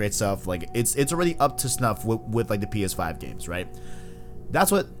 all the great stuff. Like it's already up to snuff with like the PS5 games, right?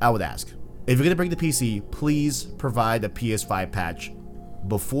 That's what I would ask. If you're gonna bring the PC, please provide a PS5 patch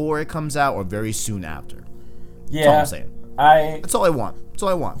before it comes out or very soon after. Yeah, that's all I'm saying. That's all I want. That's all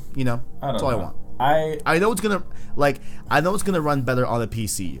I want. You know, that's all I want. I know it's gonna run better on a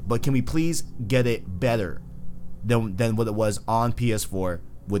PC, but can we please get it better than what it was on PS4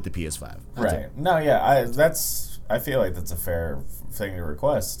 with the PS5? That's right. It. No, yeah, I feel like that's a fair thing to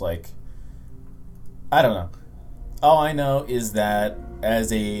request. Like, I don't know. All I know is that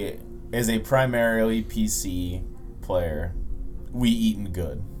as a primarily PC player, we eaten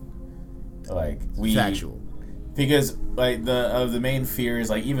good. Like we factual. Because like the main fears,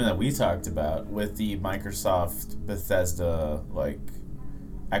 like even that we talked about with the Microsoft Bethesda like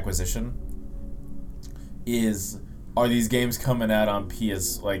acquisition, are these games coming out on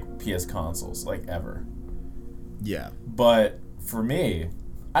PS consoles like ever? Yeah. But for me,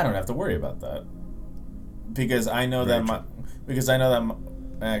 I don't have to worry about that because I know I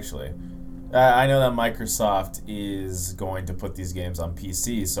know that Microsoft is going to put these games on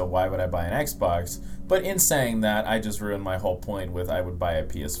PC, so why would I buy an Xbox? But in saying that, I just ruined my whole point with I would buy a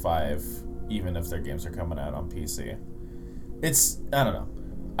PS5 even if their games are coming out on PC. I don't know.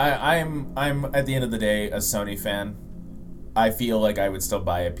 I'm at the end of the day a Sony fan. I feel like I would still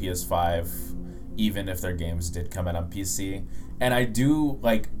buy a PS5 even if their games did come out on PC. And I do,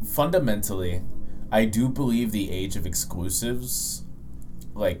 like, fundamentally, I do believe the age of exclusives,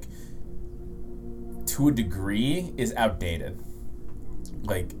 like, to a degree, is outdated.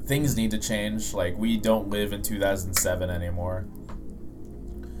 Like, things need to change. Like, we don't live in 2007 anymore.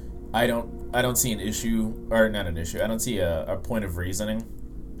 I don't see an issue, or not an issue, I don't see a point of reasoning,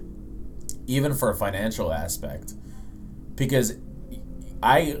 even for a financial aspect. Because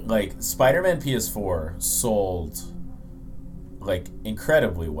Spider-Man PS4 sold, like,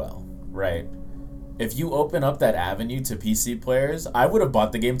 incredibly well, right? If you open up that avenue to PC players, I would have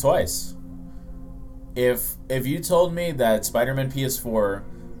bought the game twice. If you told me that Spider-Man PS4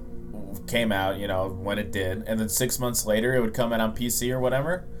 came out, you know, when it did, and then 6 months later it would come out on PC or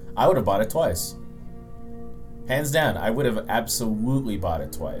whatever, I would have bought it twice. Hands down, I would have absolutely bought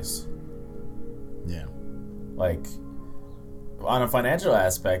it twice. Yeah. Like, on a financial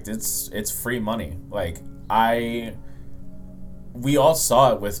aspect, it's free money. Like, I we all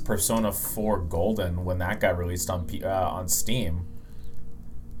saw it with Persona 4 Golden when that got released on Steam,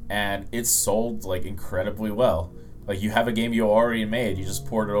 and it sold like incredibly well. Like, you have a game you already made, you just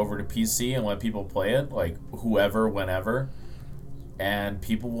port it over to PC and let people play it, like whoever, whenever, and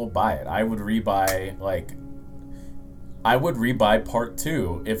people will buy it. I would rebuy Part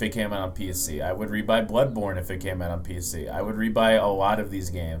 2 if it came out on PC. I would rebuy Bloodborne if it came out on PC. I would rebuy a lot of these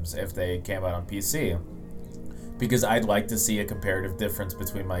games if they came out on PC. Because I'd like to see a comparative difference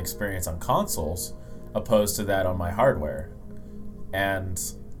between my experience on consoles opposed to that on my hardware. And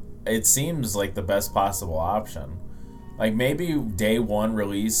it seems like the best possible option. Like, maybe day one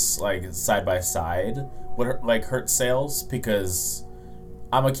release, like, side by side would, like, hurt sales, because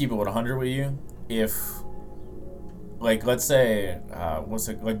I'm gonna keep it 100 with you. If, like, let's say,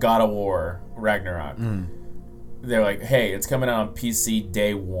 like God of War Ragnarok. They're like, hey, it's coming out on PC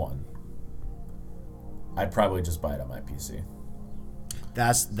day one. I'd probably just buy it on my PC.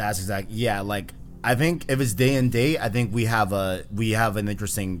 That's exactly, yeah. Like, I think if it's day and date, I think we have an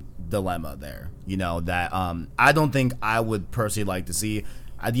interesting dilemma there. You know, that I don't think I would personally like to see.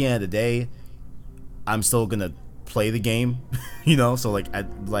 At the end of the day, I'm still gonna play the game. You know, so at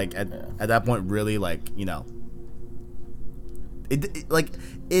that point, really, like, you know,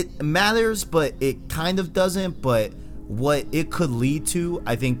 it matters, but it kind of doesn't. But what it could lead to,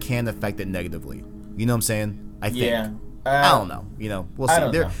 I think, can affect it negatively. You know what I'm saying? I think. Yeah. I don't know. You know, we'll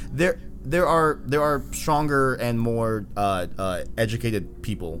see. There are stronger and more educated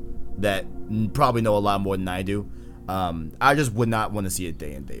people that probably know a lot more than I do. I just would not want to see it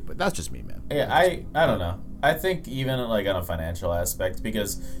day and day, but that's just me, man. Yeah, I don't know. I think even like on a financial aspect,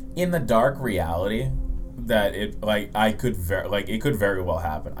 because in the dark reality that it could very well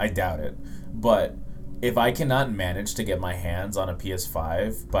happen. I doubt it, but if I cannot manage to get my hands on a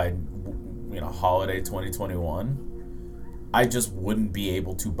PS5 by holiday 2021, I just wouldn't be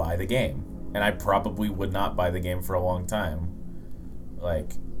able to buy the game, and I probably would not buy the game for a long time.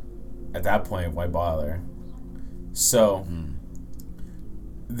 Like, at that point, why bother? So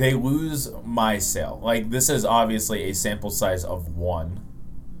they lose my sale. Like, this is obviously a sample size of 1,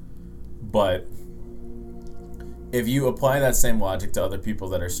 but if you apply that same logic to other people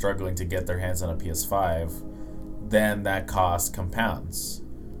that are struggling to get their hands on a PS5, then that cost compounds.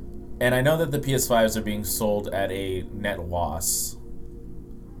 And I know that the PS5s are being sold at a net loss,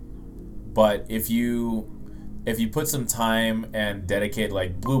 but if you put some time and dedicate,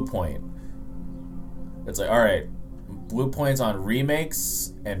 like Bluepoint, it's like, all right, Bluepoint's on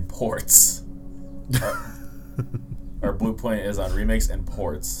remakes and ports, or Bluepoint is on remakes and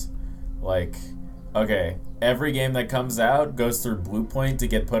ports. Like, okay, every game that comes out goes through Bluepoint to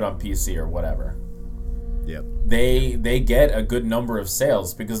get put on PC or whatever. Yep. They get a good number of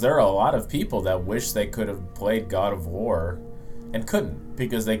sales, because there are a lot of people that wish they could have played God of War and couldn't,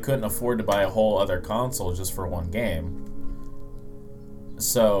 because they couldn't afford to buy a whole other console just for one game.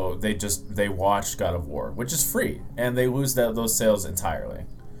 So they watched God of War, which is free, and they lose those sales entirely.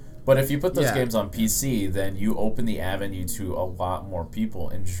 But if you put those games on PC, then you open the avenue to a lot more people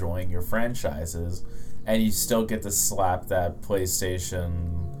enjoying your franchises, and you still get to slap that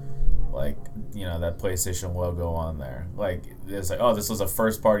PlayStation, that PlayStation logo on there. Like, it's like, oh, this was a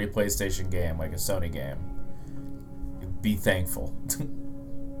first-party PlayStation game, like a Sony game. Be thankful.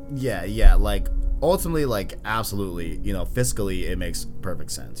 Yeah, like, ultimately, like, absolutely, fiscally, it makes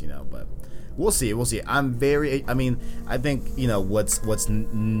perfect sense, but we'll see. I think, what's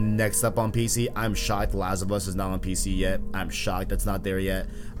next up on PC, I'm shocked The Last of Us is not on PC yet. I'm shocked that's not there yet.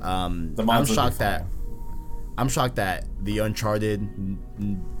 I'm shocked that the Uncharted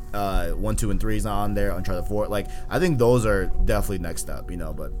 1, 2, and 3 is not on there. Uncharted 4, like, I think those are definitely next up,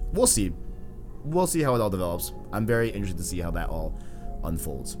 but we'll see. We'll see how it all develops. I'm very interested to see how that all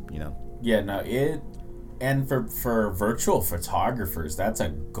unfolds, Yeah, no, and for virtual photographers, that's a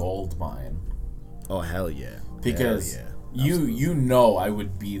gold mine. Oh, hell yeah. Because I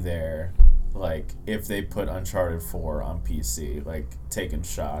would be there, like, if they put Uncharted 4 on PC, like, taking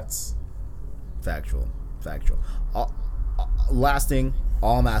shots. Factual. Last thing,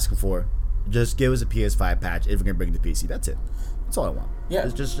 all I'm asking for, just give us a PS5 patch if we're gonna bring it to PC. That's it. That's all I want. Yeah.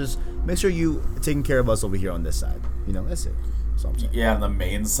 Just make sure you taking care of us over here on this side. That's it. That's all I'm saying. Yeah, on the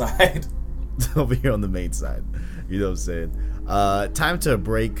main side. Over here on the main side. You know what I'm saying? Time to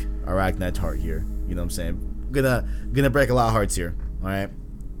break Arachnid's heart here. You know what I'm saying? Gonna break a lot of hearts here. Alright?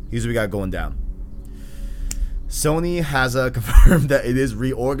 Here's what we got going down. Sony has confirmed that it is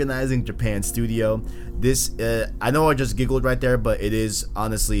reorganizing Japan's studio. This, I know I just giggled right there, but it is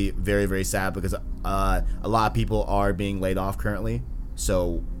honestly very, very sad, because a lot of people are being laid off currently.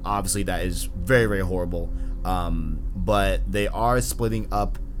 So obviously that is very, very horrible. But they are splitting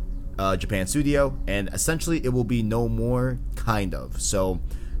up Japan Studio, and essentially it will be no more, kind of. So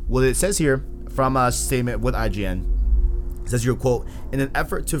what it says here from a statement with IGN, says your quote, in an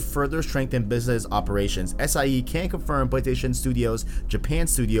effort to further strengthen business operations, SIE can confirm PlayStation Studios Japan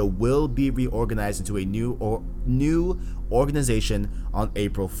Studio will be reorganized into a new organization on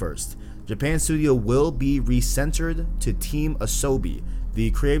April 1st. Japan Studio will be recentered to Team Asobi,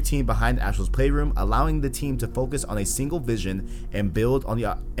 the creative team behind Astro's Playroom, allowing the team to focus on a single vision and build on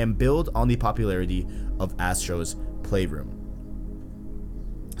the popularity of Astro's Playroom.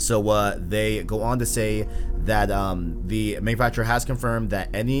 So they go on to say that the manufacturer has confirmed that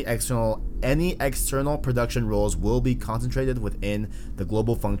any external production roles will be concentrated within the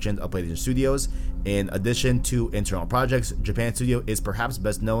global functions of PlayStation Studios. In addition to internal projects, Japan Studio is perhaps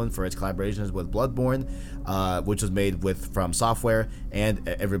best known for its collaborations with Bloodborne, which was made with From Software, and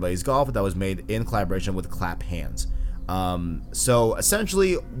Everybody's Golf, that was made in collaboration with Clap Hands. So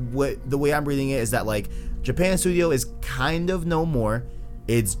essentially, the way I'm reading it is that like Japan Studio is kind of no more.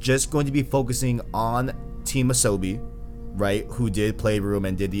 It's just going to be focusing on Team Asobi, right? Who did Playroom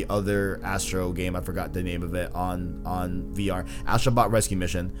and did the other Astro game. I forgot the name of it on VR. Astrobot Rescue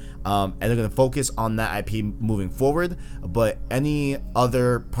Mission. And they're going to focus on that IP moving forward. But any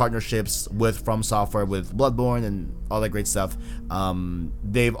other partnerships with From Software, with Bloodborne and all that great stuff.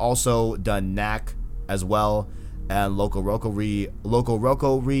 They've also done Knack as well, and Loco Roco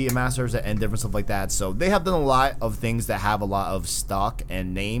remasters and different stuff like that. So they have done a lot of things that have a lot of stock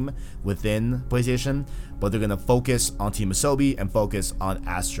and name within PlayStation, but they're going to focus on Team Asobi and focus on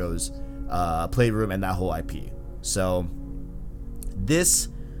Astro's Playroom and that whole IP. So this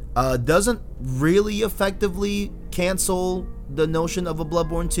doesn't really effectively cancel the notion of a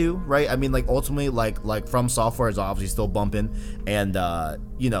Bloodborne 2, right? I mean, like ultimately, like From Software is obviously still bumping, and I'm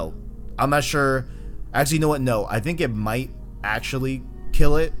not sure. Actually, you know what? No, I think it might actually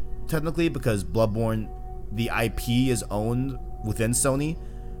kill it technically, because Bloodborne, the IP is owned within Sony,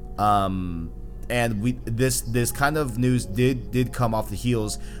 and this kind of news did come off the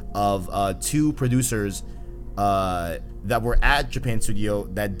heels of two producers that were at Japan Studio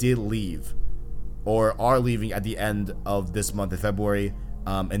that did leave or are leaving at the end of this month of February,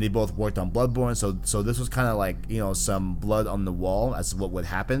 and they both worked on Bloodborne. So this was kind of like some blood on the wall as to what would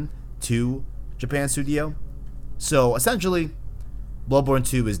happen to Japan Studio. So essentially, Bloodborne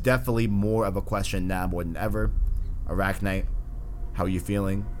 2 is definitely more of a question now more than ever. Arachnite, how are you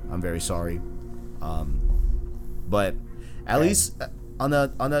feeling? I'm very sorry. But at least on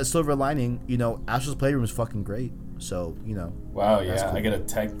a silver lining, Astro's Playroom is fucking great. So, Wow, yeah, cool. I get a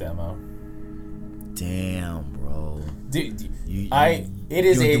tech demo. Damn, bro. Dude, You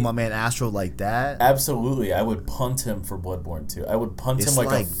do my man Astro like that? Absolutely, I would punt him for Bloodborne 2. I would punt him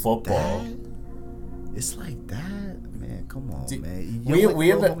like a football. It's like that, man. Come on, Dude, man. we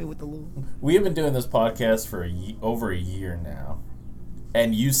have been doing this podcast for over a year now,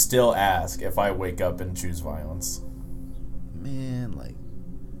 and you still ask if I wake up and choose violence. Man, like,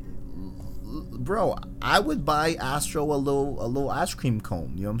 bro, I would buy Astro a little ice cream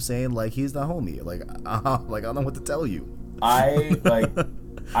cone. You know what I'm saying? Like, he's the homie. Like, I don't know what to tell you. I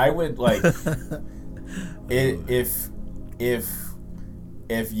would like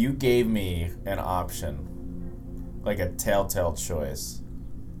if you gave me an option, like a telltale choice,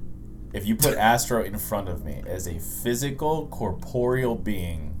 if you put Astro in front of me as a physical, corporeal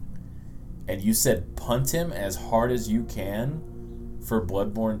being, and you said punt him as hard as you can for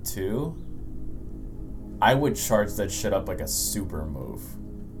Bloodborne 2, I would charge that shit up like a super move.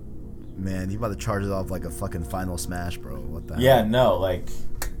 Man, you about to charge it off like a fucking Final Smash, bro. What the Yeah, hell? no, like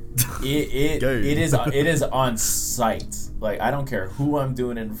it is on sight. Like, I don't care who I'm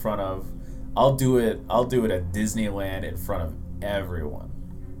doing it in front of. I'll do it at Disneyland in front of everyone.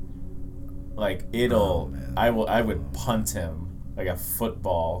 Like, I would punt him like a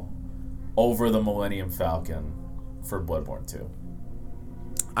football over the Millennium Falcon for Bloodborne 2.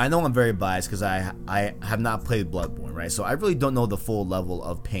 I know I'm very biased because I have not played Bloodborne, right? So I really don't know the full level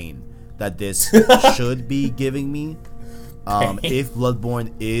of pain that this should be giving me. If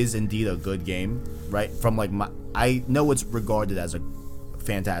Bloodborne is indeed a good game, right? I know it's regarded as a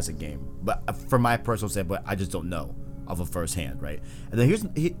fantastic game, but from my personal standpoint, I just don't know of a first hand, right? And then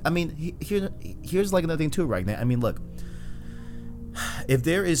here's like another thing too, right? I mean, look, if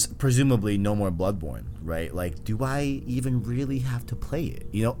there is presumably no more Bloodborne, right? Like, do I even really have to play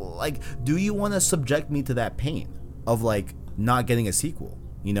it? Like, do you want to subject me to that pain of like not getting a sequel?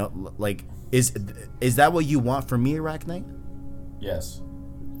 Like, is that what you want from me, Arachnite? Yes.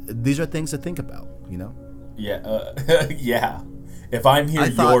 These are things to think about, Yeah. Yeah. If I'm here,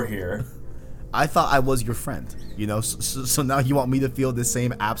 you're here. I thought I was your friend. You know, so now you want me to feel the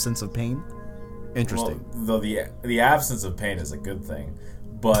same absence of pain? Interesting. Well, though the absence of pain is a good thing,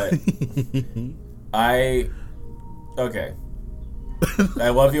 but okay. I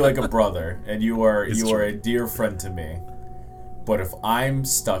love you like a brother, and you are a dear friend to me. But if I'm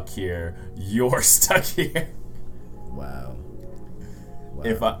stuck here, you're stuck here. Wow.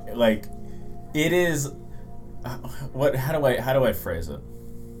 If I like, it is. What? How do I phrase it?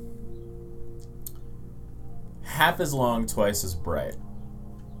 Half as long, twice as bright.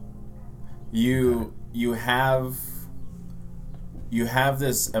 You have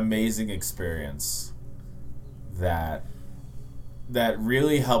this amazing experience that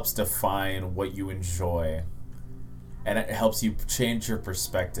really helps define what you enjoy, and it helps you change your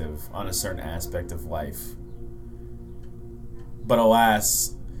perspective on a certain aspect of life. But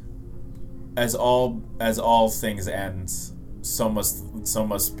alas, as all things end, so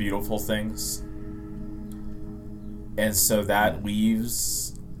must beautiful things. And so that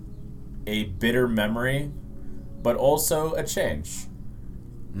leaves a bitter memory, but also a change.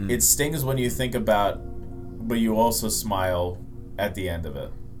 It stings when you think about, but you also smile at the end of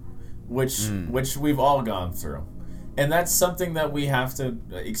it, which we've all gone through, and that's something that we have to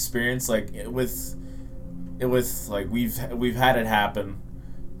experience. Like with like we've had it happen.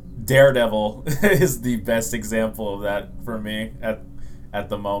 Daredevil is the best example of that for me at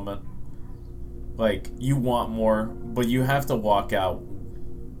the moment. Like, you want more, but you have to walk out.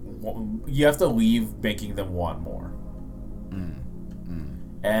 You have to leave making them want more.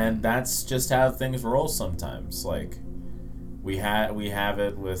 And that's just how things roll sometimes. Like, we have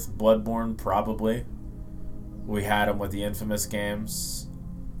it with Bloodborne, probably. We had them with the Infamous games.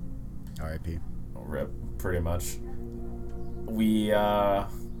 R.I.P. Rip, pretty much.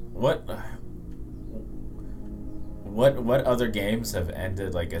 What other games have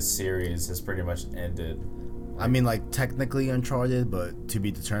ended? Like, a series has pretty much ended. I mean, like, technically Uncharted, but to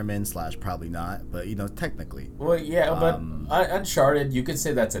be determined / probably not. But, you know, technically. Well, yeah, but Uncharted, you could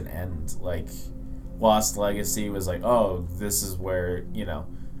say that's an end. Like, Lost Legacy was like, oh, this is where, you know,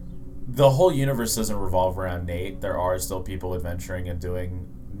 the whole universe doesn't revolve around Nate. There are still people adventuring and doing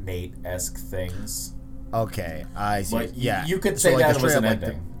Nate-esque things. Okay, I see. Like, yeah. You could say that was an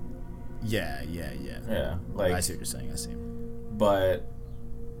ending. Yeah. Yeah, like, I see what you're saying. I see. But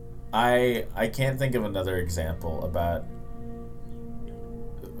I can't think of another example about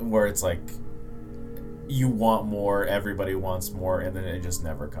where it's like you want more, everybody wants more, and then it just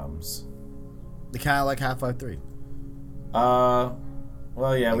never comes. Kind of like Half-Life 3. Well,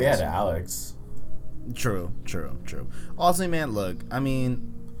 yeah, we had Alex. True. Also, man, look, I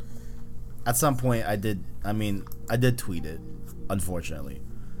mean, at some point I did tweet it, unfortunately.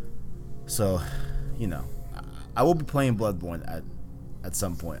 So, you know, I will be playing Bloodborne at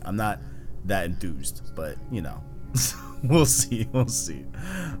some point. I'm not that enthused, but, you know, we'll see.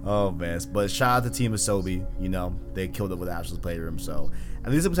 Oh, man. But shout out to Team Asobi. You know, they killed it with Astro's Playroom. So,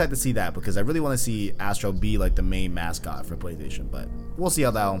 at least I'm excited to see that, because I really want to see Astro be, like, the main mascot for PlayStation. But we'll see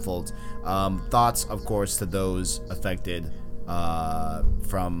how that unfolds. Thoughts, of course, to those affected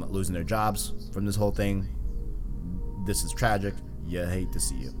from losing their jobs from this whole thing. This is tragic. You hate to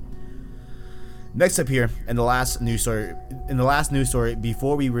see it. Next up here, in the last news story,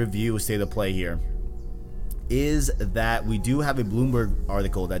 before we review State of Play here, is that we do have a Bloomberg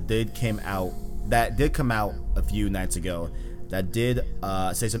article that did come out a few nights ago that did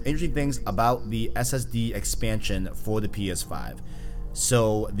say some interesting things about the SSD expansion for the PS5.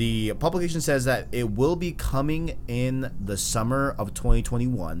 So the publication says that it will be coming in the summer of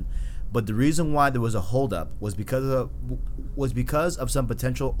 2021. But the reason why there was a holdup was because of some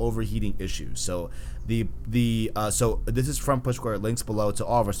potential overheating issues. So so this is from PushSquare. Links below to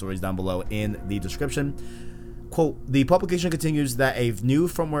all of our stories down below in the description. Quote, the publication continues that a new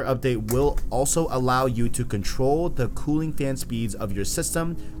firmware update will also allow you to control the cooling fan speeds of your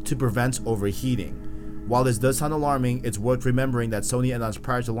system to prevent overheating. While this does sound alarming, it's worth remembering that Sony announced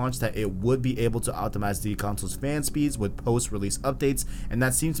prior to launch that it would be able to optimize the console's fan speeds with post-release updates, and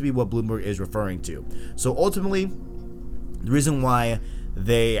that seems to be what Bloomberg is referring to. So ultimately, the reason why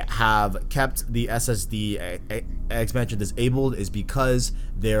they have kept the SSD expansion disabled is because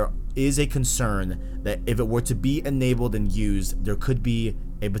there is a concern that if it were to be enabled and used, there could be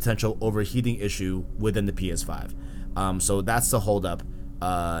a potential overheating issue within the PS5. So that's the holdup.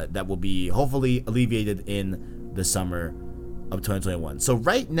 That will be hopefully alleviated in the summer of 2021. So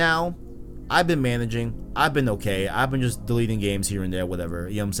right now, I've been managing. I've been okay. I've been just deleting games here and there, whatever.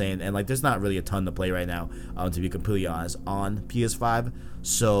 You know what I'm saying? And like, there's not really a ton to play right now, to be completely honest, on PS5.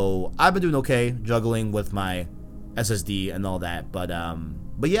 So I've been doing okay, juggling with my SSD and all that. But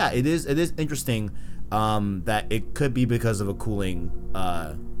But yeah, it is interesting that it could be because of a cooling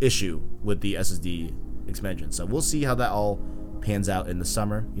issue with the SSD expansion. So we'll see how that all pans out in the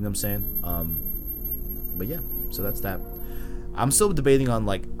summer. You know what I'm saying? But yeah, so that's that. I'm still debating on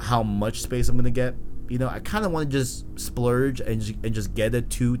like how much space I'm gonna get. You know, I kind of want to just splurge and just get a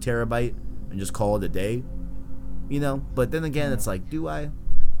 2 terabyte and just call it a day. You know, but then again, it's like, do I?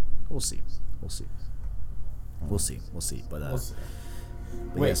 We'll see. We'll see. We'll see. We'll see. But We'll see.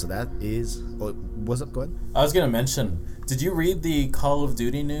 But yeah, so that is. Oh, what's up? Go ahead. I was gonna mention. Did you read the Call of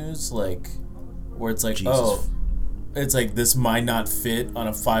Duty news? Like, where it's like, Jesus. it's like this might not fit on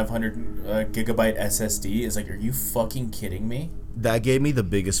a 500 gigabyte SSD. It's like, are you fucking kidding me? That gave me the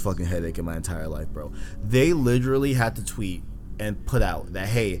biggest fucking headache in my entire life, bro. They literally had to tweet and put out that,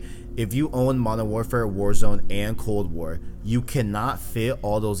 hey, if you own Modern Warfare, Warzone, and Cold War, you cannot fit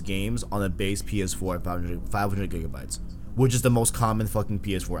all those games on a base PS4 at 500 gigabytes, which is the most common fucking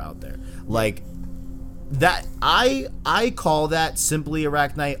PS4 out there. Like, that, I call that simply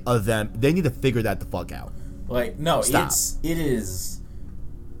Arachnite of them. They need to figure that the fuck out. Like, no, Stop. it is.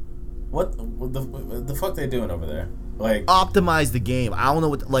 What the fuck they doing over there? Like, Optimize the game. I don't know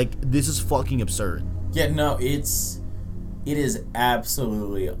what, like, this is fucking absurd. yeah, no, it is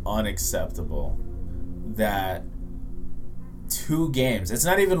absolutely unacceptable that 2 games. It's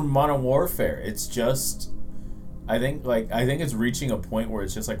not even Modern Warfare. It's just, I think it's reaching a point where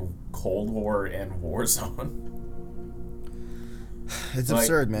it's just like Cold War and Warzone. It's Like,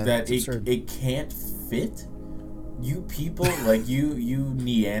 absurd, man. That It's absurd. it can't fit. You people, like you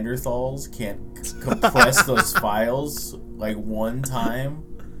Neanderthals can't compress those files like one time.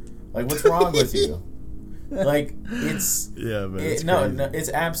 Like, what's wrong with you? Like, it's Yeah, man. It's no, crazy. no, it's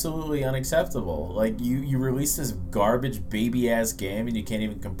absolutely unacceptable. Like, you release this garbage baby ass game and you can't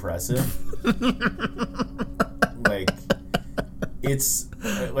even compress it. Like, it's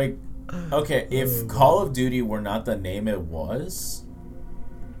like, okay, if Call of Duty were not the name it was.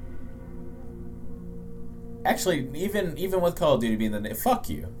 Actually, even with Call of Duty being the name, fuck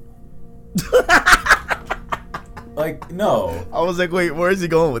you. Like, no. I was like, wait, where is he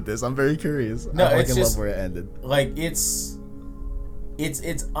going with this? I'm very curious. No, I it's fucking just- love where it ended. Like, it's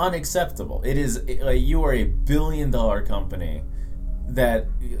unacceptable. It is, like, you are a $1 billion company that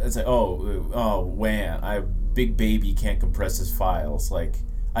it's like, oh man, big baby can't compress his files. Like,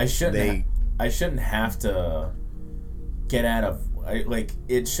 I shouldn't have to get out of, like,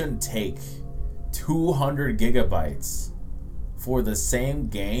 it shouldn't take 200 gigabytes for the same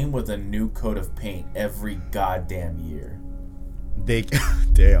game with a new coat of paint every goddamn year. They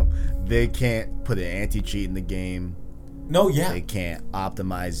can't put an anti-cheat in the game. No, yeah. They can't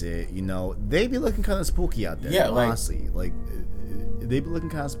optimize it. You know, they be looking kind of spooky out there. Yeah, like- honestly, like they be looking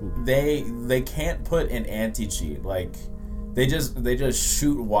kind of spooky. They can't put an anti-cheat. Like, they just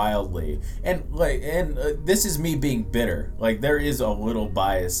shoot wildly. And this is me being bitter. Like, there is a little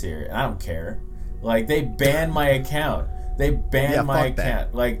bias here, and I don't care. Like, they banned my account. They banned my fuck that.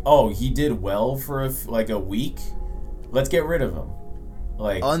 account. Like, oh, he did well for a week. Let's get rid of him.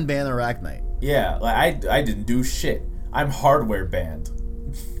 Like, Unban Arachnite. yeah, like I didn't do shit. I'm hardware banned.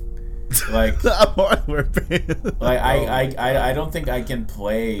 Like, Hardware ban. like I don't think I can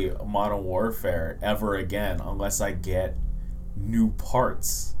play Modern Warfare ever again unless I get new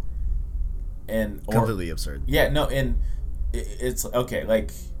parts. Completely absurd. Yeah, no, and it's okay.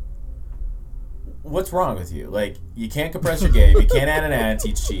 Like, what's wrong with you? Like, you can't compress your game. You can't add an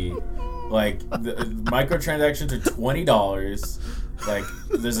anti-cheat. Like, the microtransactions are $20. Like,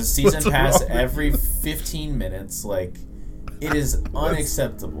 there's a season What's pass wrong with every 15 minutes. Like, it is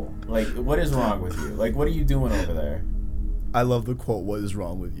unacceptable. Like, what is wrong with you? Like, what are you doing over there? I love the quote. What is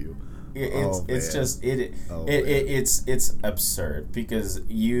wrong with you? It's just Oh, it's absurd because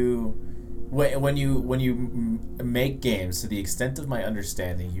when you make games, to the extent of my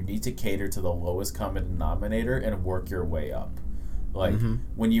understanding, you need to cater to the lowest common denominator and work your way up. Like,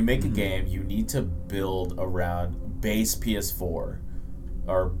 when you make a game, you need to build around base PS4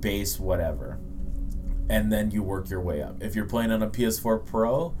 or base whatever, and then you work your way up. If you're playing on a PS4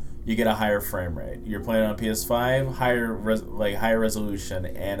 Pro, you get a higher frame rate. You're playing on a PS5, higher resolution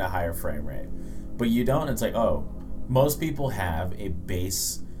and a higher frame rate. But you don't. It's like, oh, most people have a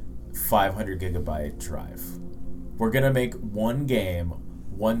base 500 gigabyte drive. We're gonna make one game,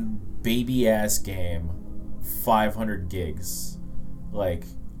 one baby ass game, 500 gigs. Like,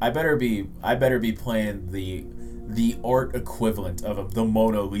 I better be playing the art equivalent of the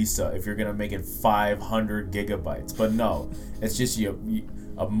Mona Lisa if you're gonna make it 500 gigabytes. But no, it's just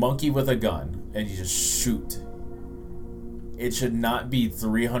a monkey with a gun and you just shoot. It should not be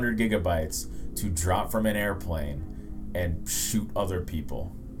 300 gigabytes to drop from an airplane and shoot other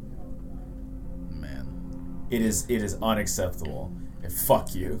people. Man, it is unacceptable. And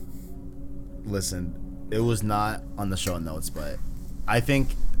fuck you. Listen, it was not on the show notes, but I think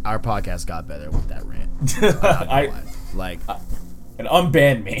our podcast got better with that rant. And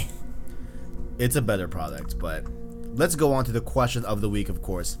unban me. It's a better product, but let's go on to the question of the week, of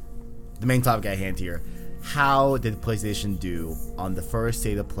course. The main topic at hand here. How did PlayStation do on the first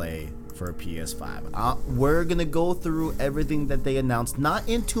state of play for PS5? We're going to go through everything that they announced, not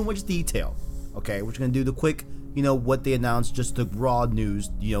in too much detail. Okay, we're just going to do the quick, what they announced, just the raw news,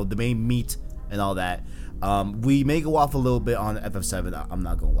 the main meat and all that. We may go off a little bit on FF7, I'm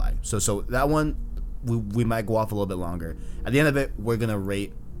not going to lie. So that one, we might go off a little bit longer. At the end of it, we're going to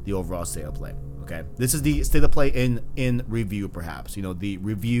rate the overall state of play. Okay, this is the state of play in review, perhaps. The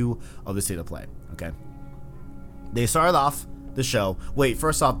review of the state of play. Okay, they started off the show. Wait,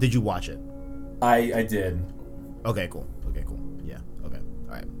 first off, did you watch it? I did. Okay, cool. Yeah. Okay.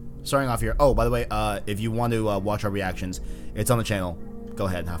 All right. Starting off here. Oh, by the way, if you want to watch our reactions, it's on the channel. Go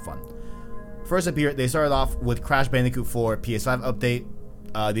ahead and have fun. First up here, they started off with Crash Bandicoot 4 PS5 update.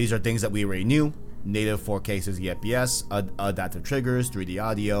 These are things that we already knew. Native 4K 60 FPS, adaptive triggers, 3D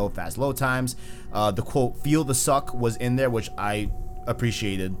audio, fast load times. The quote, "Feel the suck" was in there, which I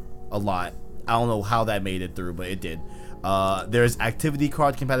appreciated a lot. I don't know how that made it through, but it did. There's activity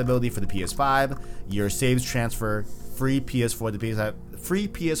card compatibility for the PS5. Your saves transfer, free PS4 to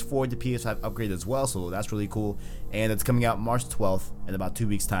PS5 upgrade as well, so that's really cool. And it's coming out March 12th in about 2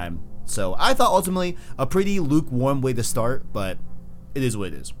 weeks' time. So I thought ultimately a pretty lukewarm way to start, but it is what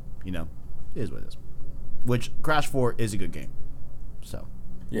it is. It is what it is. Which Crash 4 is a good game. So.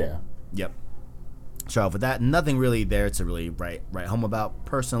 Yeah. Yep. Start off with that. Nothing really there to really write home about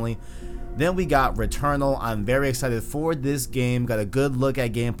personally. Then we got Returnal. I'm very excited for this game. Got a good look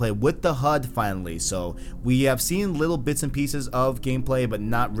at gameplay with the HUD finally. So we have seen little bits and pieces of gameplay, but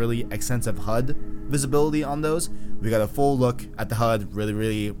not really extensive HUD visibility on those. We got a full look at the HUD.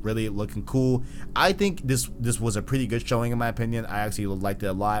 Really looking cool. I think this was a pretty good showing in my opinion. I actually liked it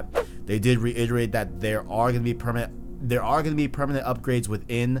a lot. They did reiterate that there are going to be permanent upgrades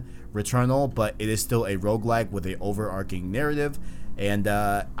within Returnal, but it is still a roguelike with an overarching narrative. And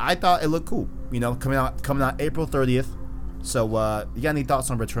I thought it looked cool. Coming out April 30th. So you got any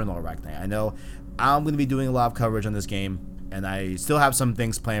thoughts on Returnal, Arachnite? I know I'm going to be doing a lot of coverage on this game, and I still have some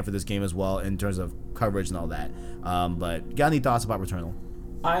things planned for this game as well in terms of coverage and all that. But got any thoughts about Returnal?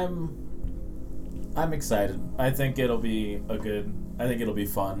 I'm excited. I think it'll be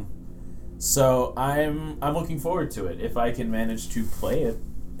fun. So I'm looking forward to it. If I can manage to play it,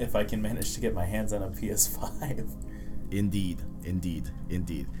 if I can manage to get my hands on a PS5. Indeed.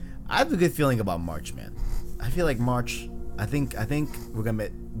 I have a good feeling about March, man. I feel like March. I think we're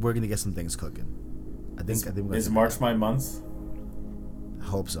gonna get some things cooking. Is March my month? I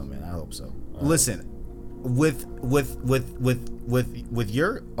hope so, man. I hope so. Listen, with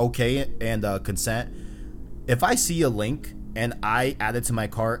your okay and consent, if I see a link and I add it to my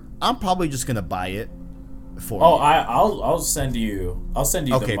cart, I'm probably just gonna buy it. I'll send you okay,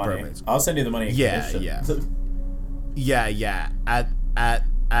 the money. Perfect. I'll send you the money. Yeah.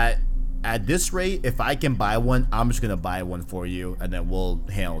 At this rate, if I can buy one, I'm just gonna buy one for you, and then we'll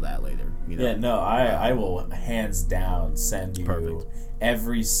handle that later. Yeah, no, I will hands down send you Perfect.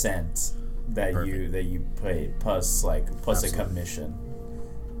 every cent that Perfect. you paid plus Absolutely. A commission.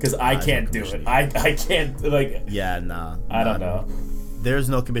 Because I can't do it. I can't Yeah, nah. I don't know. There's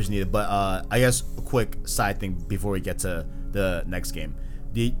no commission needed, but I guess a quick side thing before we get to the next game.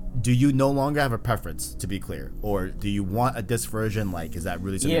 Do you no longer have a preference, to be clear, or do you want a disc version? Is that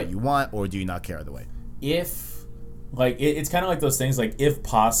really something that you want, or do you not care either way? If it's kind of like those things, if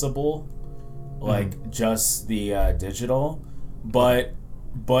possible, just the digital, but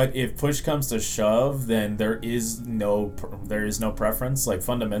if push comes to shove, then there is no preference.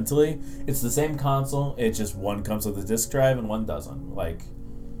 Fundamentally, it's the same console. It just one comes with a disc drive and one doesn't.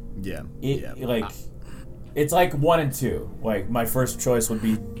 It's like 1 and 2. My first choice would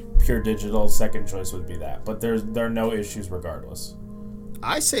be pure digital. Second choice would be that. But there are no issues regardless.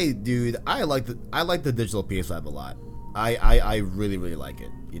 I say, dude, I like the digital PS5 a lot. I really like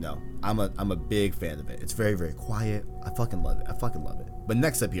it. I'm a big fan of it. It's very quiet. I fucking love it. But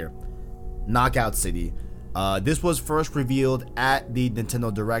next up here, Knockout City. This was first revealed at the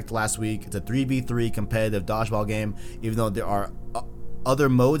Nintendo Direct last week. It's a 3v3 competitive dodgeball game. Even though there are other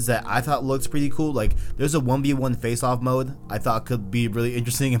modes that I thought looked pretty cool, there's a 1v1 face-off mode I thought could be really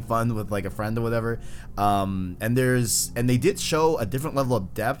interesting and fun with a friend or whatever. And they did show a different level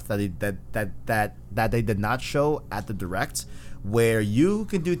of depth that they did not show at the Direct, where you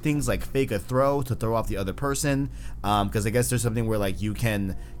can do things like fake a throw to throw off the other person, because I guess there's something where like you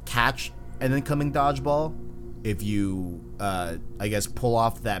can catch an incoming dodgeball if you I guess pull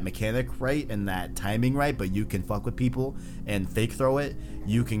off that mechanic right and that timing right, but you can fuck with people and fake throw it.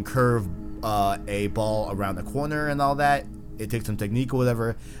 You can curve a ball around the corner and all that. It takes some technique or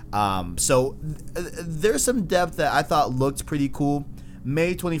whatever. So there's some depth that I thought looked pretty cool.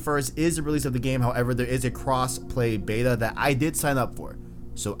 May 21st is the release of the game. However, there is a cross-play beta that I did sign up for.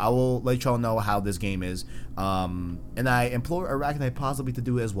 So I will let y'all know how this game is. And I implore Arachnite possibly to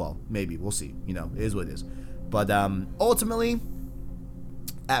do it as well. Maybe. We'll see. You know, it is what it is. But ultimately,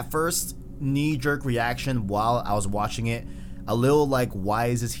 at first, knee-jerk reaction while I was watching it, a little like, why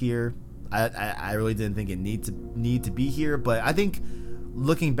is this here? I really didn't think it need to be here, but I think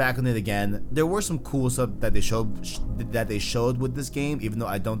looking back on it again, there were some cool stuff that they showed with this game, even though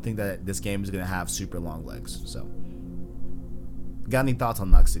I don't think that this game is gonna have super long legs. So, got any thoughts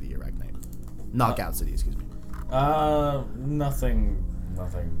on Knockout City, Arachnite? Knockout City, excuse me. Nothing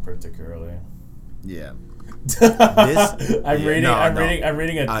particularly. Yeah. I'm reading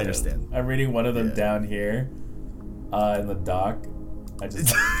a I understand. I'm reading one of them down here, in the dock. I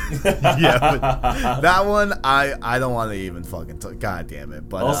just yeah, but that one I don't want to even fucking god damn it.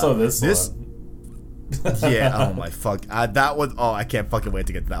 But also this one. Yeah, oh my fuck. That one, oh, I can't fucking wait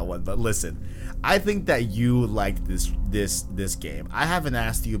to get to that one. But listen, I think that you liked this game. I haven't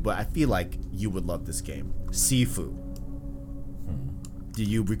asked you, but I feel like you would love this game. Sifu. Do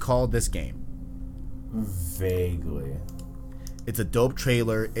you recall this game? Vaguely. It's a dope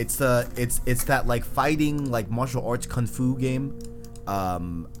trailer. It's that like fighting like martial arts kung fu game. I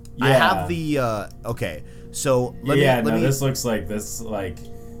have the okay. So let me. This looks like this like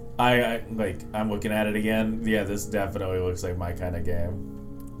I'm looking at it again. Yeah, this definitely looks like my kind of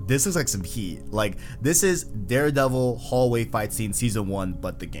game. This looks like some heat. Like this is Daredevil hallway fight scene season 1,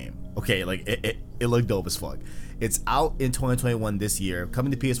 but the game. Okay, like it looked dope as fuck. It's out in 2021 this year,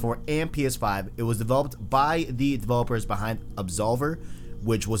 coming to PS4 and PS5. It was developed by the developers behind Absolver,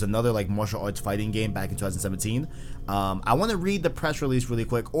 which was another like martial arts fighting game back in 2017. I want to read the press release really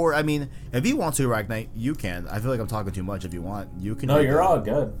quick, or I mean, if you want to, Arachnite, you can. I feel like I'm talking too much. If you want, you can. No, you're all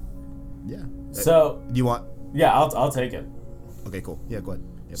good. Yeah. So do you want? Yeah, I'll take it. Okay, cool. Yeah, go ahead.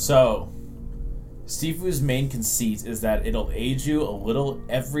 Yeah, so, Sifu's main conceit is that it'll age you a little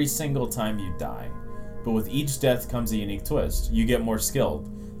every single time you die, but with each death comes a unique twist. You get more skilled.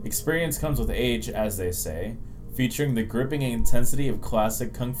 Experience comes with age, as they say, featuring the gripping intensity of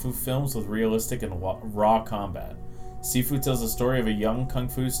classic kung fu films with realistic and raw combat. Sifu tells the story of a young kung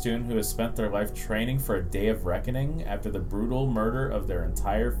fu student who has spent their life training for a day of reckoning after the brutal murder of their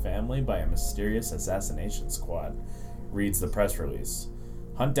entire family by a mysterious assassination squad, reads the press release.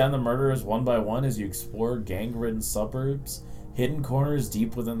 Hunt down the murderers one by one as you explore gang-ridden suburbs, hidden corners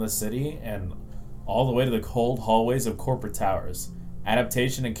deep within the city, and all the way to the cold hallways of corporate towers.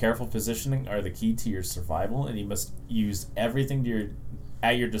 Adaptation and careful positioning are the key to your survival, and you must use everything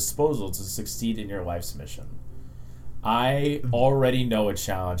at your disposal to succeed in your life's mission. I already know a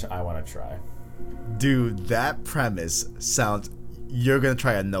challenge I want to try. Dude, that premise sounds... You're gonna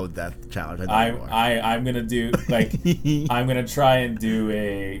try a no death challenge. I'm gonna do like I'm gonna try and do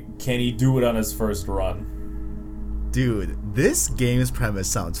a can he do it on his first run? Dude, this game's premise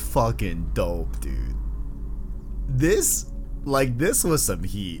sounds fucking dope, dude. This was some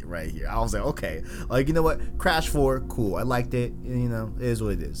heat right here. I was like, okay, like, you know what? Crash 4, cool. I liked it. You know, it is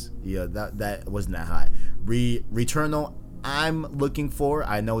what it is. Yeah, that wasn't that hot. Returnal, I'm looking for.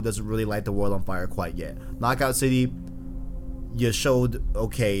 I know it doesn't really light the world on fire quite yet. Knockout City, you showed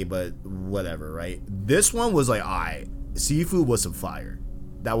okay, but whatever, right? This one was like, alright. Sifu was some fire.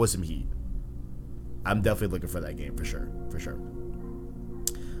 That was some heat. I'm definitely looking for that game for sure.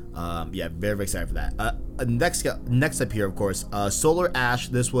 Yeah, very, very excited for that. Next up here, of course, Solar Ash.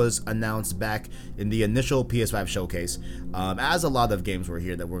 This was announced back in the initial PS5 showcase. As a lot of games were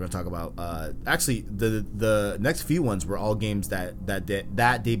here that we're going to talk about. Actually, the next few ones were all games that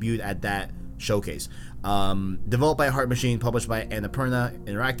debuted at that showcase. Developed by Heart Machine, published by Annapurna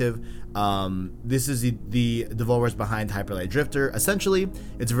Interactive. This is the developers behind Hyper Light Drifter. Essentially,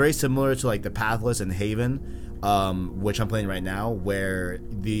 it's very similar to like the Pathless and Haven, which I'm playing right now, where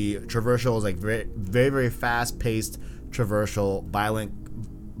the traversal is like very, very, very fast-paced traversal,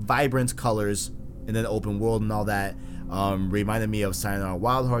 vibrant colors, and then open world and all that. Reminded me of Sayonara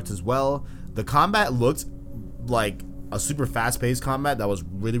Wild Hearts as well. The combat looked like a super fast-paced combat that was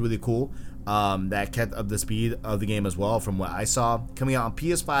really, really cool. That kept up the speed of the game as well, from what I saw. Coming out on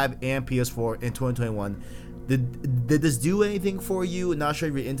PS5 and PS4 in 2021. Did this do anything for you? Not sure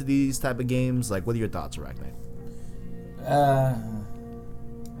if you're into these type of games. Like, what are your thoughts, Arachnite? Uh,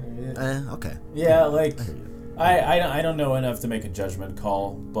 Okay. yeah, like I don't know enough to make a judgment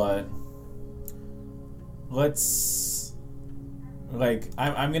call, but let's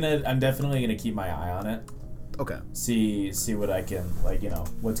I'm definitely gonna keep my eye on it. Okay. See what I can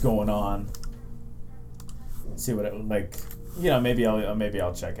what's going on. See what maybe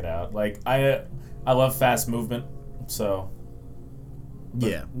I'll check it out. Like I love fast movement, so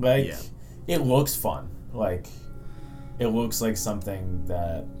Yeah. It looks fun. Like it looks like something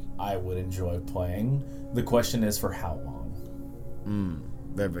that I would enjoy playing. The question is for how long.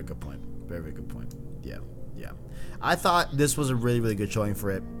 Very, very good point. Very, very good point. Yeah. I thought this was a really, really good showing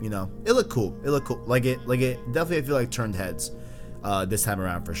for it. You know, it looked cool. Like it definitely, I feel like turned heads this time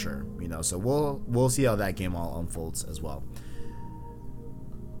around for sure. You know, so we'll see how that game all unfolds as well.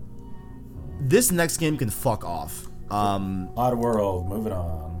 This next game can fuck off. Oddworld, moving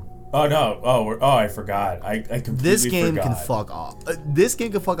on. Oh no! I forgot. I completely This game forgot. can fuck off. This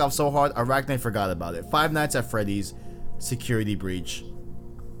game can fuck off so hard. Arachnite forgot about it. Five Nights at Freddy's, Security Breach.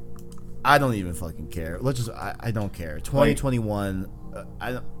 I don't even fucking care. I don't care. 2021.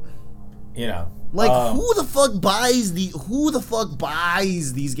 I don't. You know, Who the fuck buys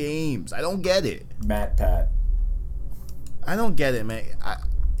these games? I don't get it. Matt Pat. I don't get it, man.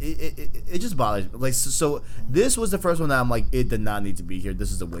 It just bothers me. Like, so this was the first one that I'm like, it did not need to be here.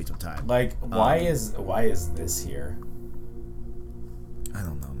 This is a waste of time. Like, why is this here? I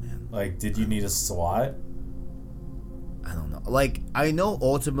don't know, man. Like, did you need a SWAT? I don't know. Like, I know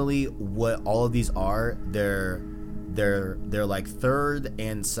ultimately what all of these are. They're like third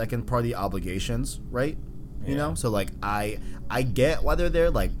and second party obligations, right? You know? So like I get why they're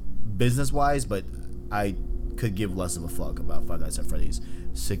there, like business wise, but I could give less of a fuck about Five Nights at Freddy's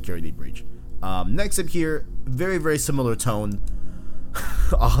Security Breach. Next up here, very, very similar tone.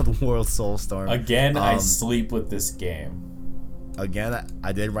 Oddworld Soulstorm. Again, I sleep with this game. Again,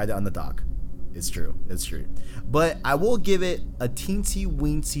 I did write it on the doc. It's true. But I will give it a teensy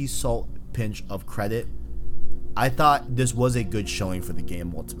weensy salt pinch of credit. I thought this was a good showing for the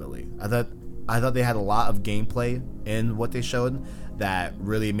game ultimately. I thought they had a lot of gameplay in what they showed that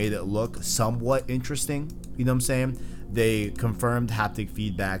really made it look somewhat interesting. You know what I'm saying? They confirmed haptic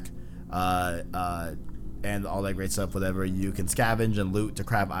feedback and all that great stuff, whatever. You can scavenge and loot to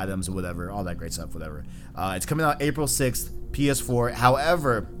craft items or whatever, all that great stuff, whatever. It's coming out April 6th, PS4.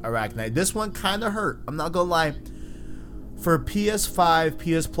 However, Arachnite, this one kind of hurt. I'm not going to lie. For PS5,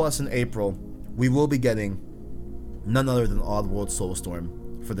 PS Plus in April, we will be getting none other than Oddworld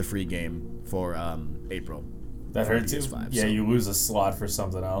Soulstorm for the free game for April. That hurts you. Yeah, so you lose a slot for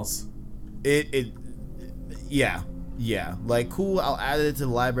something else. Yeah. Like, cool, I'll add it to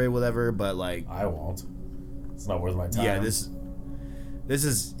the library, whatever, but like I won't. It's not worth my time. Yeah, this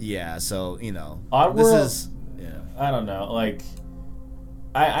is so, you know. Oddworld, this is I don't know. Like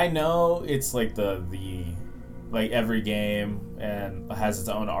I know it's like the like every game and has its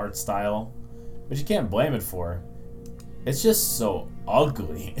own art style, but you can't blame it for. It's just so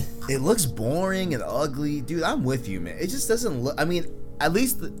ugly. It looks boring and ugly, dude. I'm with you, man. It just doesn't look. I mean, at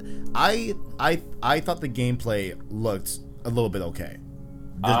least I thought the gameplay looked a little bit okay.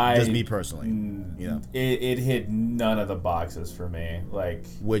 Just me personally, you know. It hit none of the boxes for me. Like,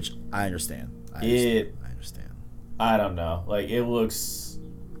 which I understand. I understand. I don't know. Like, it looks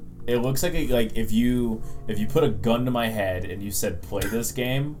like if you put a gun to my head and you said play this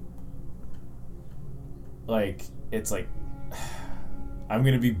game, like, it's like I'm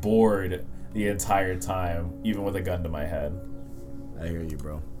gonna be bored the entire time, even with a gun to my head. I hear you,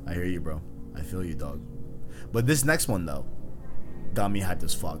 bro. I feel you, dog. But this next one though got me hyped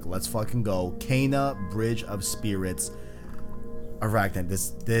as fuck. Let's fucking go. Kena Bridge of Spirits. Arachnite.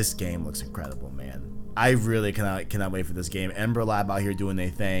 This game looks incredible, man. I really cannot wait for this game. Ember Lab out here doing their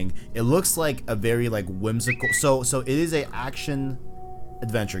thing. It looks like a very like whimsical. So it is a action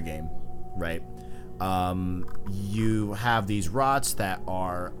adventure game, right? You have these rots that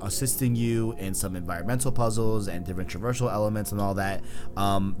are assisting you in some environmental puzzles and different traversal elements and all that.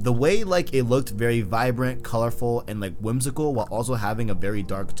 The way like it looked very vibrant, colorful, and like whimsical while also having a very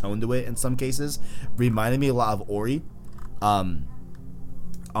dark tone to it in some cases reminded me a lot of Ori. On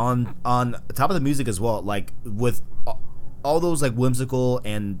top of the music as well, like with all those like whimsical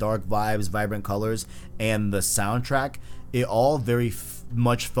and dark vibes, vibrant colors, and the soundtrack, it all very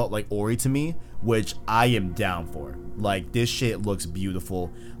much felt like Ori to me, which I am down for. Like, this shit looks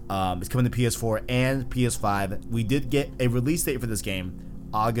beautiful. It's coming to PS4 and PS5. We did get a release date for this game,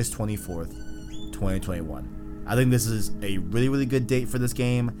 August 24th, 2021. I think this is a really, really good date for this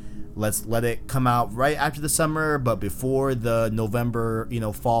game. Let's let it come out right after the summer, but before the November,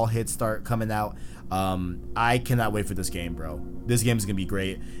 fall hits start coming out. I cannot wait for this game, bro. This game is gonna be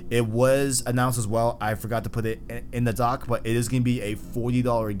great. It was announced as well. I forgot to put it in the doc, but it is gonna be a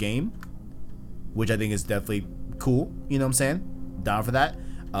 $40 game, which I think is definitely cool. You know what I'm saying? Down for that.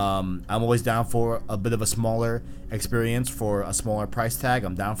 I'm always down for a bit of a smaller experience for a smaller price tag.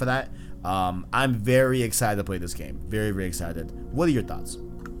 I'm down for that. I'm very excited to play this game. Very, very excited. What are your thoughts?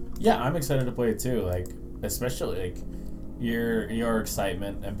 Yeah, I'm excited to play it too. Like, especially like your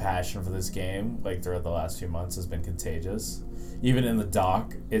excitement and passion for this game, like throughout the last few months, has been contagious. Even in the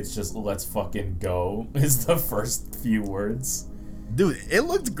doc, it's just "let's fucking go" is the first few words. Dude, it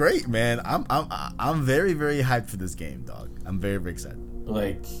looked great, man. I'm very, very hyped for this game, dog. I'm very, very excited.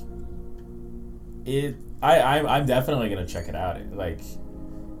 Like, I'm definitely gonna check it out. Like,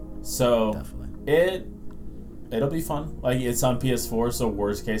 so Definitely. it'll be fun. Like, it's on PS4, so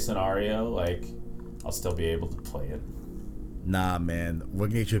worst case scenario, like, I'll still be able to play it. Nah, man, we're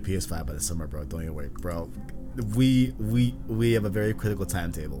gonna get you a PS5 by the summer, bro. Don't even wait, bro. We have a very critical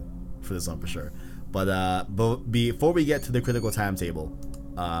timetable for this one for sure. But before we get to the critical timetable,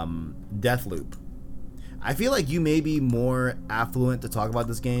 Deathloop. I feel like you may be more affluent to talk about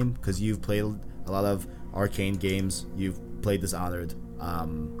this game because you've played a lot of Arcane games. You've played Dishonored.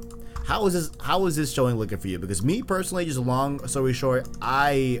 How is this showing looking for you? Because me personally, just a long story short,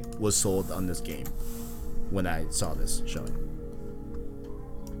 I was sold on this game when I saw this showing.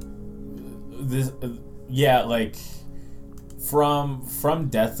 Yeah, like from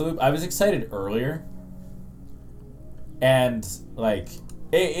Deathloop, I was excited earlier, and like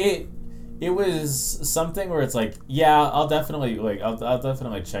it was something where it's like, yeah, I'll definitely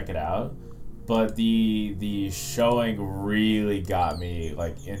check it out, but the showing really got me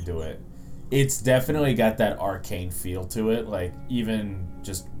like into it. It's definitely got that Arcane feel to it, like even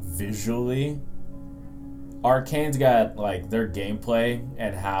just visually. Arcane's got like their gameplay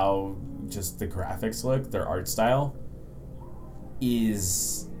and how just the graphics look, their art style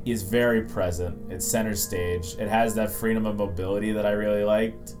is very present. It's center stage. It has that freedom of mobility that I really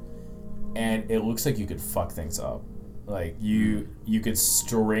liked, and it looks like you could fuck things up. Like you could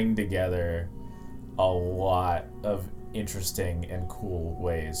string together a lot of interesting and cool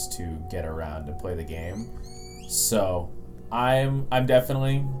ways to get around and play the game. So I'm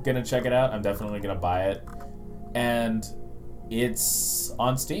definitely gonna check it out. I'm definitely gonna buy it, and it's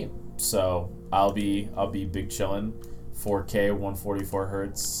on Steam. So I'll be big chillin', 4K, 144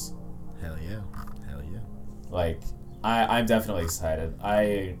 hertz. Hell yeah. Like I'm definitely excited.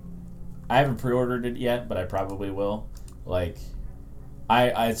 I haven't pre-ordered it yet, but I probably will. Like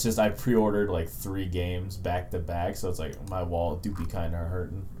I pre-ordered like 3 games back to back, so it's like my wallet do be kind of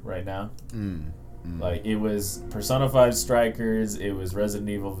hurting right now. Like it was Persona 5 Strikers, it was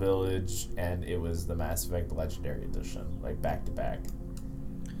Resident Evil Village, and it was the Mass Effect Legendary Edition, like back to back.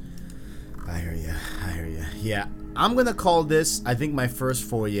 I hear you. Yeah, I'm gonna call this, I think, my first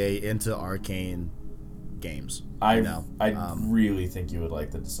foray into Arcane games. I really think you would like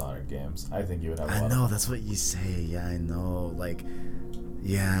the Dishonored games. I think you would have a lot. I know, that's what you say. Yeah, I know. Like,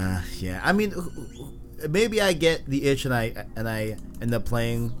 yeah. I mean, maybe I get the itch and I end up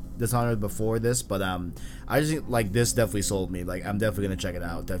playing Dishonored before this, but I just think like this definitely sold me. Like, I'm definitely gonna check it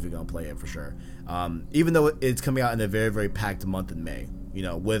out. Definitely gonna play it for sure. Even though it's coming out in a very, very packed month in May. You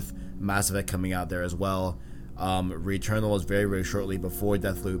know, with Mass Effect coming out there as well. Returnal is very, very shortly before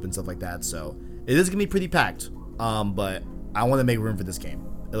Deathloop and stuff like that. So it is gonna be pretty packed. But I want to make room for this game.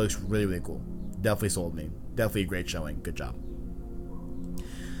 It looks really, really cool. Definitely sold me. Definitely a great showing. Good job.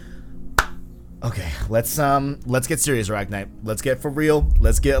 Okay, let's get serious, Arachnite. Let's get for real.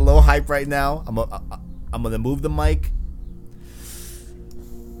 Let's get a little hype right now. I'm gonna move the mic.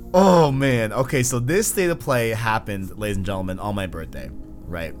 Oh man. Okay, so this state of play happened, ladies and gentlemen, on my birthday,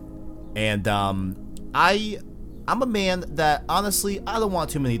 right? And I'm a man that honestly I don't want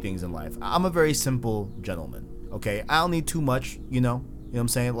too many things in life. I'm a very simple gentleman. Okay, I don't need too much. You know what I'm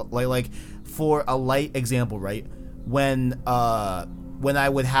saying? Like for a light example, right? When I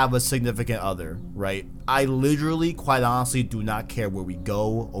would have a significant other, right? I literally, quite honestly, do not care where we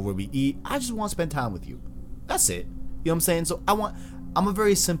go or where we eat. I just want to spend time with you. That's it. You know what I'm saying? So I'm a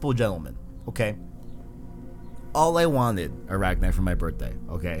very simple gentleman, okay? All I wanted, Arachnite, for my birthday,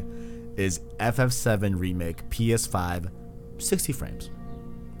 okay, is FF7 Remake PS5 60 frames.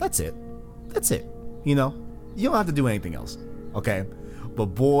 That's it. You know? You don't have to do anything else, okay? But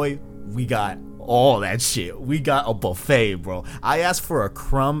boy, we got all that shit. We got a buffet, bro. I asked for a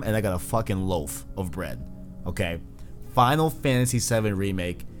crumb and I got a fucking loaf of bread, okay? Final Fantasy VII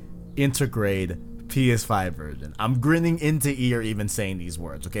Remake, Intergrade, PS5 version. I'm grinning into ear even saying these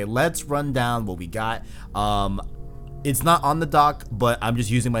words, okay? Let's run down what we got. It's not on the doc, but I'm just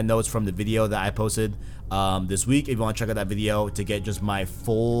using my notes from the video that I posted this week. If you want to check out that video to get just my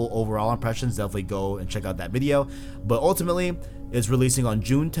full overall impressions, definitely go and check out that video. But ultimately, it's releasing on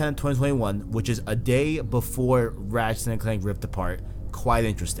June 10th, 2021, which is a day before Ratchet & Clank Rift Apart. Quite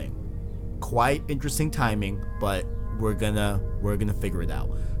interesting timing, but we're gonna figure it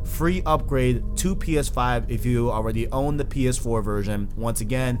out. Free upgrade to PS5 if you already own the PS4 version. Once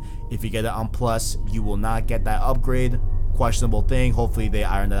again, if you get it on Plus, you will not get that upgrade. Questionable thing. Hopefully they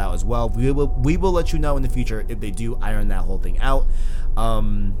iron that out as well. We will let you know in the future if they do iron that whole thing out.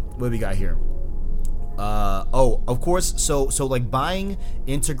 What do we got here? Of course, so like buying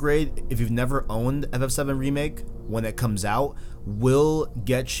Intergrade, if you've never owned FF7 Remake, when it comes out, will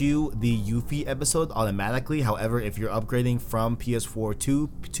get you the Yuffie episode automatically. However, if you're upgrading from PS4 to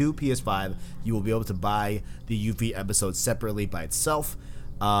PS5, you will be able to buy the Yuffie episode separately by itself.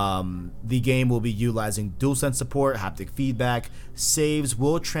 The game will be utilizing DualSense support, haptic feedback. Saves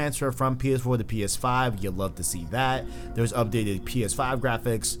will transfer from PS4 to PS5. You'll love to see that. There's updated PS5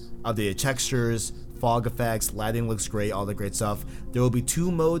 graphics, updated textures, fog effects, lighting looks great, all the great stuff. There will be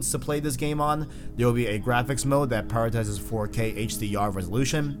 2 modes to play this game on. There will be a graphics mode that prioritizes 4K HDR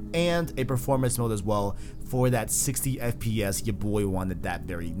resolution, and a performance mode as well for that 60 FPS. Your boy wanted that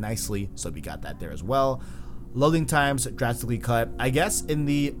very nicely, so we got that there as well. Loading times drastically cut. I guess in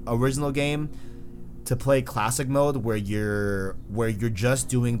the original game, to play classic mode where you're just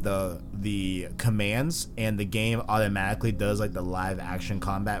doing the commands and the game automatically does like the live action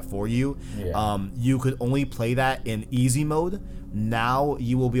combat for you. You could only play that in easy mode. Now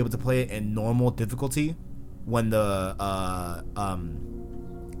you will be able to play it in normal difficulty when the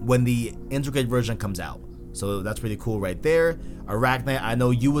integrated version comes out. So that's pretty cool right there. Arachnite, I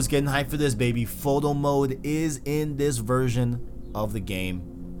know you was getting hyped for this, baby. Photo mode is in this version of the game.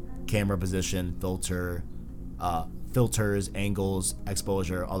 Camera position, filters, angles,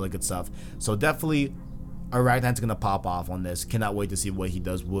 exposure, all that good stuff. So definitely Arachnite's gonna pop off on this. Cannot wait to see what he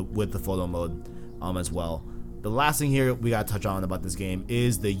does with the photo mode as well. The last thing here we gotta touch on about this game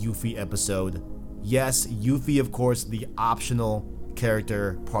is the Yuffie episode. Yes, Yuffie, of course, the optional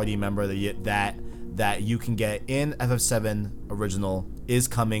character party member that you can get in FF7 original is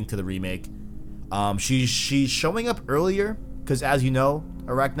coming to the remake. She's showing up earlier because, as you know,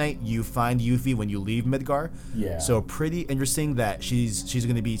 Arachnite, you find Yuffie when you leave Midgar. Yeah. So pretty interesting that she's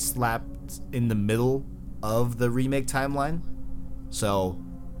going to be slapped in the middle of the remake timeline. So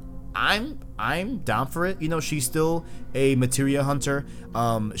I'm down for it. You know, she's still a materia hunter.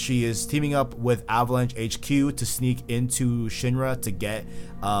 She is teaming up with Avalanche HQ to sneak into Shinra to get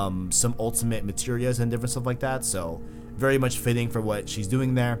some ultimate materias and different stuff like that. So very much fitting for what she's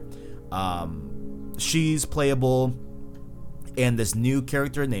doing there. She's playable, and this new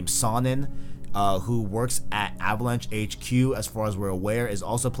character named Sonnen, who works at Avalanche HQ, as far as we're aware, is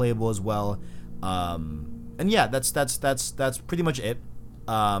also playable as well. And yeah, that's pretty much it.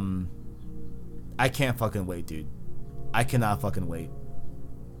 I can't fucking wait, dude. I cannot fucking wait.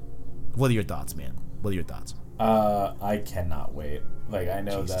 What are your thoughts, man? What are your thoughts? I cannot wait. Like, I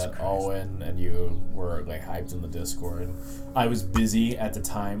know Jesus that Christ. Owen and you were like hyped in the Discord. I was busy at the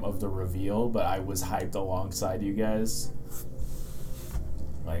time of the reveal, but I was hyped alongside you guys.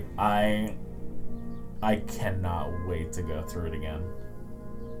 Like, I cannot wait to go through it again.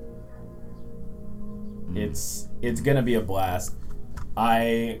 It's gonna be a blast.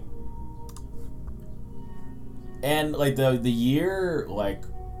 And like the year like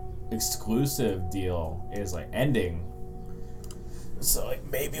exclusive deal is like ending, so like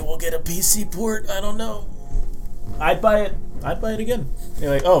maybe we'll get a PC port. I don't know. I'd buy it again. You're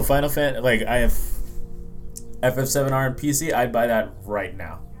like, oh, Final Fantasy. Like, I have FF7R on PC. I'd buy that right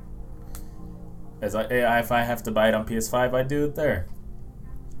now. If I have to buy it on PS5, I'd do it there.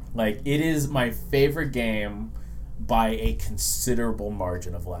 Like, it is my favorite game by a considerable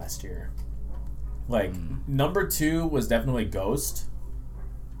margin of last year. Like, number 2 was definitely Ghost.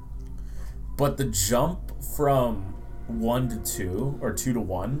 But the jump from 1 to 2, or 2 to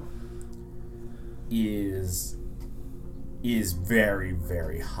 1, is very,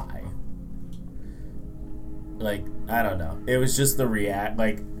 very high. Like, I don't know. It was just the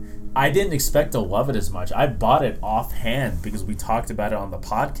like, I didn't expect to love it as much. I bought it offhand because we talked about it on the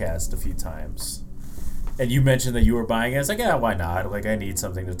podcast a few times. And you mentioned that you were buying it. It's like, yeah, why not? Like, I need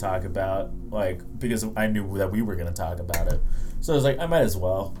something to talk about. Like, because I knew that we were going to talk about it. So I was like, I might as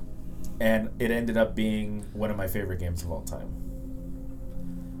well. And it ended up being one of my favorite games of all time.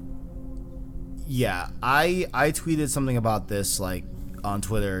 Yeah, I tweeted something about this, like, on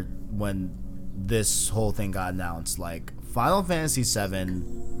Twitter when this whole thing got announced. Like, Final Fantasy VII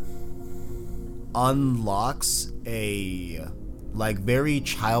unlocks a like very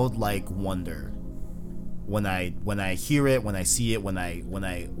childlike wonder when I hear it, when I see it, when I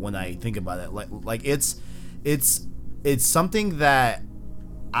think about it. Like it's something that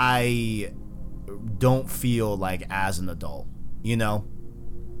I don't feel like as an adult, you know?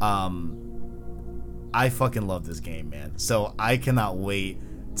 I fucking love this game, man. So I cannot wait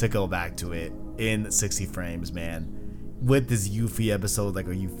to go back to it in 60 frames, man. With this Yuffie episode, like,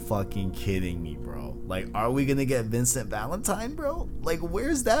 are you fucking kidding me, bro? Like, are we gonna get Vincent Valentine, bro? Like,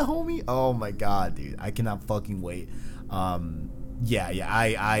 where's that homie? Oh my god, dude, I cannot fucking wait. I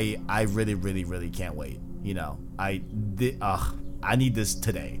really, really, really can't wait. You know, I need this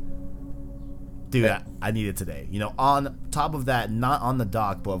today, dude. I need it today. You know, on top of that, not on the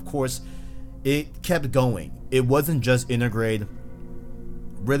dock, but of course, it kept going. It wasn't just Intergrade.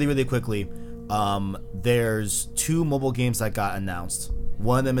 Really, really quickly. There's 2 mobile games that got announced.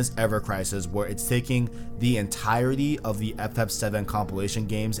 One of them is Ever Crisis, where it's taking the entirety of the FF7 compilation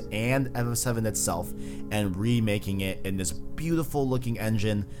games and FF7 itself and remaking it in this beautiful looking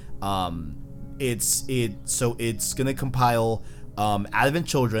engine. It's gonna compile Advent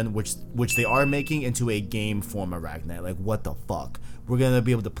Children, which they are making into a game form of Ragnarok. Like, what the fuck? We're gonna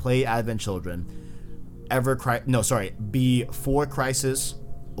be able to play Advent Children. Before Crisis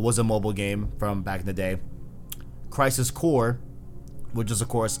was a mobile game from back in the day. Crisis Core, which is of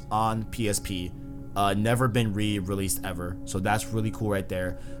course on PSP, never been re-released ever, so that's really cool right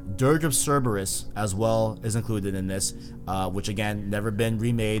there. Dirge of Cerberus as well is included in this, which again, never been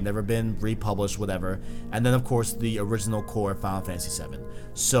remade, never been republished, whatever. And then of course the original core Final Fantasy VII.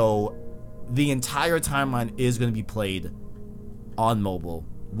 So the entire timeline is going to be played on mobile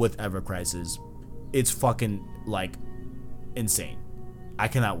with Ever Crisis. It's fucking like insane. I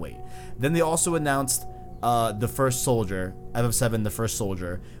cannot wait. Then they also announced The First Soldier, FF7 The First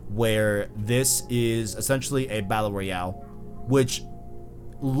Soldier, where this is essentially a battle royale, which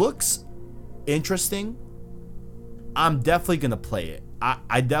looks interesting. I'm definitely going to play it.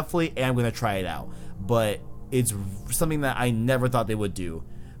 I definitely am going to try it out, but it's something that I never thought they would do.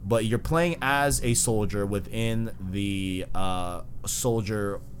 But you're playing as a soldier within the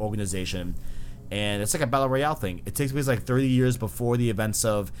soldier organization, and it's like a battle royale thing. It takes place like 30 years before the events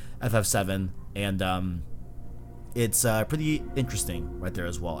of FF7, and it's pretty interesting right there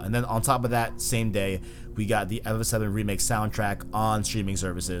as well. And then on top of that, same day, we got the FF7 remake soundtrack on streaming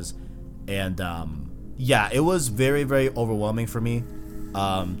services, and yeah, it was very, very overwhelming for me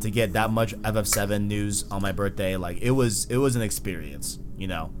to get that much FF7 news on my birthday. Like, it was an experience, you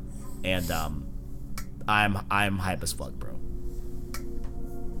know, and I'm hype as fuck, bro.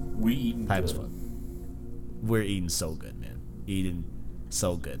 We eating hype good. as fuck. We're eating so good, man. Eating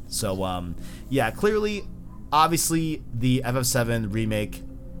so good. So yeah, clearly, obviously, the FF7 remake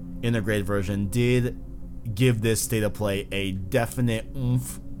integrated version did give this state of play a definite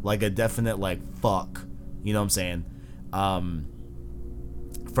oomph, like a definite like fuck. You know what I'm saying?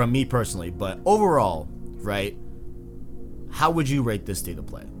 From me personally, but overall, right? How would you rate this state of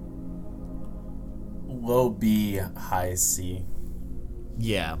play? Low B, high C.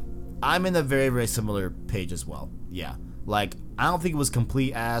 Yeah, I'm in a very, very similar page as well. Yeah, like, I don't think it was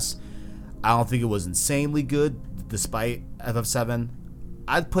complete ass. I don't think it was insanely good, despite FF7.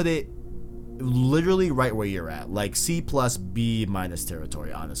 I'd put it literally right where you're at, like C plus B minus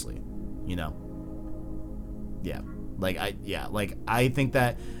territory, honestly. You know? Yeah, I think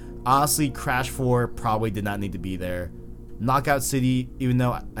that honestly, Crash 4 probably did not need to be there. Knockout City, even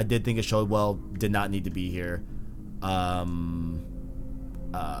though I did think it showed well, did not need to be here. Five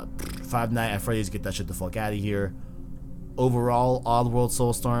Nights at Freddy's, get that shit the fuck out of here. Overall, Oddworld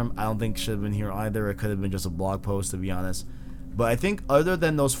Soulstorm, I don't think should have been here either. It could have been just a blog post, to be honest. But I think other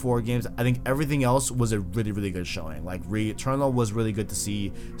than those 4 games, I think everything else was a really, really good showing. Like, Returnal was really good to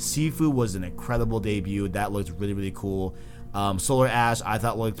see. Sifu was an incredible debut. That looked really, really cool. Solar Ash, I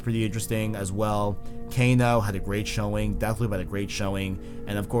thought looked pretty interesting as well. Kano had a great showing. Deathloop had a great showing.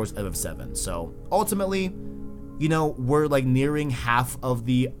 And, of course, FF7. So, ultimately, you know, we're, like, nearing half of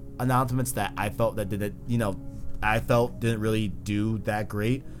the announcements that I felt that didn't, you know, didn't really do that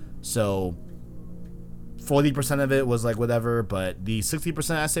great. So 40% of it was like whatever, but the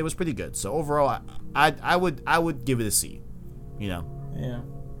 60% I say was pretty good. So overall, I would give it a C. You know.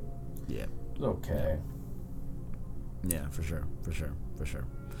 Yeah. Okay. Yeah, for sure.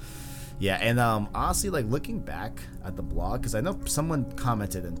 Yeah, and honestly, like, looking back at the blog, because I know someone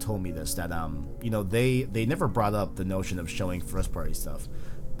commented and told me this, that you know, they never brought up the notion of showing first party stuff.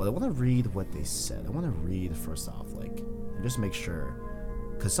 But I want to read what they said. I want to read first off, like, and just make sure,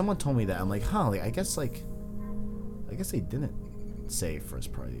 because someone told me that. I'm like, huh, like, I guess they didn't say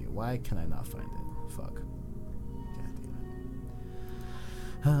first party? Why can I not find it? Fuck.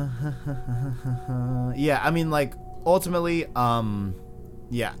 Yeah, I mean, like, ultimately,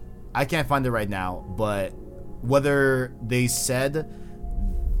 yeah, I can't find it right now, but whether they said,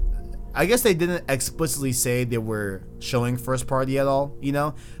 I guess they didn't explicitly say they were showing first party at all, you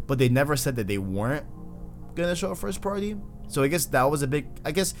know, but they never said that they weren't gonna show a first party. So I guess that was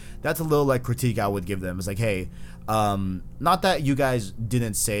I guess that's a little like critique I would give them. It's like, hey, not that you guys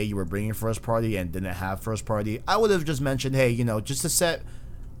didn't say you were bringing first party and didn't have first party. I would have just mentioned, hey, you know, just to set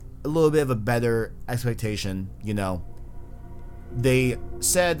a little bit of a better expectation, you know, they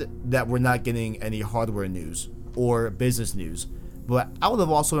said that we're not getting any hardware news or business news, but I would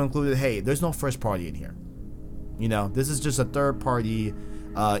have also included, hey, there's no first party in here. You know, this is just a third party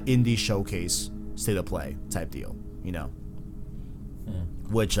indie showcase state of play type deal, you know,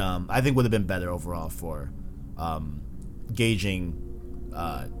 which I think would have been better overall for gauging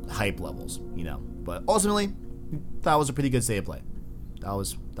hype levels, you know. But ultimately, that was a pretty good state of play. That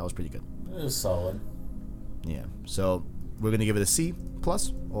was pretty good. It was solid. Yeah. So we're gonna give it a C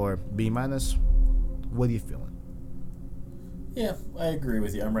plus or B minus. What are you feeling? Yeah, I agree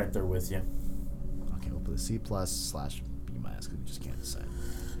with you. I'm right there with you. Okay, we'll put a C plus / B minus because we just can't decide.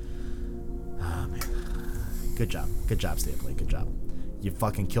 Oh man. Good job. Good job, State of Play. Good job. You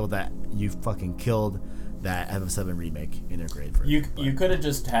fucking killed that. You fucking killed that FF7 remake in your grade. You could have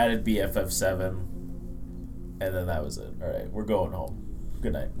just had it be FF7, and then that was it. All right, we're going home.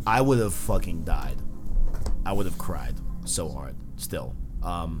 Good night. I would have fucking died. I would have cried so hard. Still.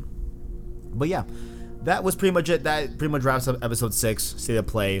 But yeah, that was pretty much it. That pretty much wraps up episode 6, State of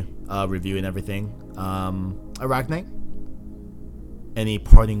Play review and everything. Arachnite, any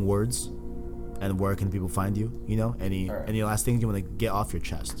parting words? And where can people find you? You know, any last things you want to get off your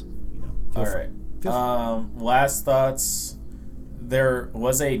chest? You know. All right. Last thoughts. There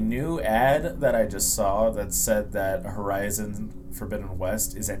was a new ad that I just saw that said that Horizon Forbidden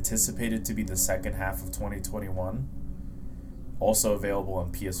West is anticipated to be the second half of 2021. Also available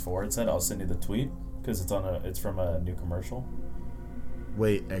on PS4. It said, I'll send you the tweet because it's from a new commercial.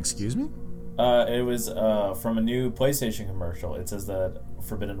 Wait, excuse me? It was from a new PlayStation commercial. It says that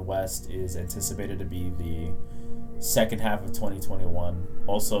Forbidden West is anticipated to be the second half of 2021.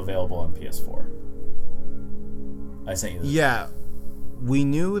 Also available on PS4. I sent you this. Yeah. We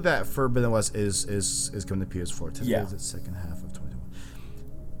knew that Forbidden West is coming to PS4. Today is the second half of 2021.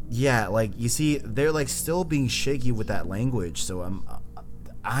 Yeah, like, you see, they're like still being shaky with that language. So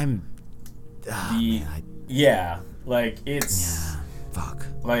like it's fuck.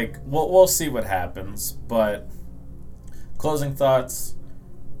 Like we'll see what happens. But closing thoughts.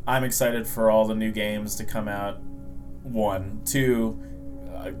 I'm excited for all the new games to come out. 1, 2.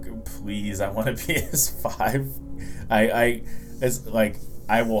 Please, I want a PS5. It's like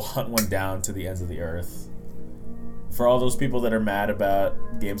I will hunt one down to the ends of the earth. For all those people that are mad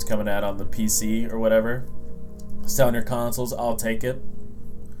about games coming out on the PC or whatever, selling your consoles, I'll take it.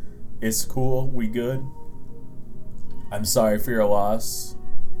 It's cool. We good. I'm sorry for your loss.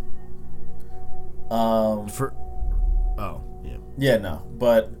 Yeah, no.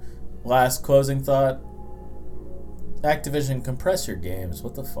 But last closing thought. Activision, compress your games.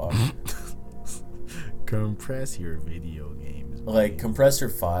 What the fuck? Compress your video games. Like, compress your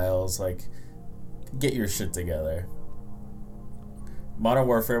files. Like, get your shit together. Modern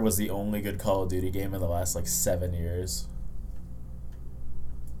Warfare was the only good Call of Duty game in the last, 7 years.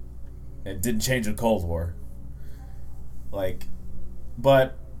 It didn't change with Cold War.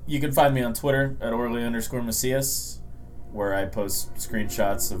 But you can find me on Twitter at Orly_Macias, where I post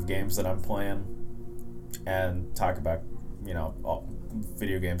screenshots of games that I'm playing and talk about, all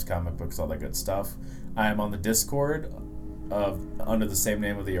video games, comic books, all that good stuff. I am on the Discord under the same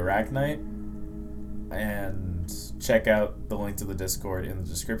name of the Arachnite, and check out the link to the Discord in the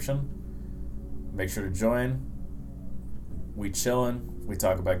description. Make sure to join. We chillin', we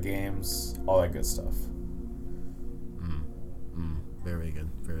talk about games, all that good stuff. Very good,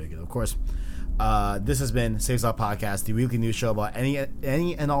 very good. Of course, this has been Saves Up Podcast, the weekly news show about any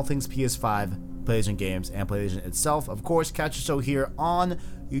and all things PS5, PlayStation games, and PlayStation itself. Of course, catch the show here on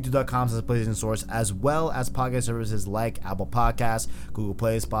youtube.com/PlayStation Source, as well as podcast services like Apple Podcasts, Google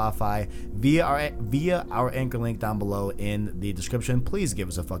Play, Spotify, via our anchor link down below in the description. Please give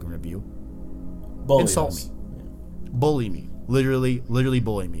us a fucking review. Insult me. Bully me. Literally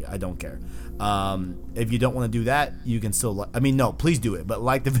bully me. I don't care. If you don't want to do that, you can still please do it, but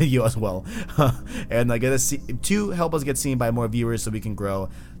like the video as well. And get us to help us get seen by more viewers so we can grow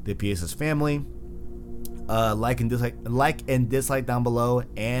the PSS family. Like and dislike down below,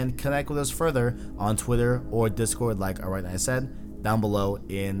 and connect with us further on Twitter or Discord, like I said. down below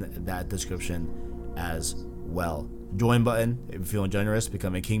in that description as well. Join button if you're feeling generous,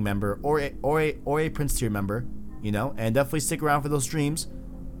 become a King member or a Prince tier member, and definitely stick around for those streams.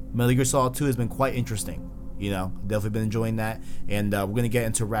 Metal Gear Solid 2 has been quite interesting. Definitely been enjoying that, and we're gonna get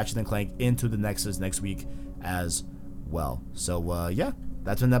into Ratchet and Clank Into the Nexus next week as well. So yeah,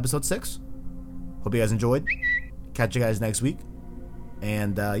 that's been episode 6. Hope you guys enjoyed. Catch you guys next week,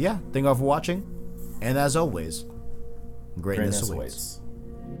 and yeah, thank you all for watching. And as always, greatness awaits.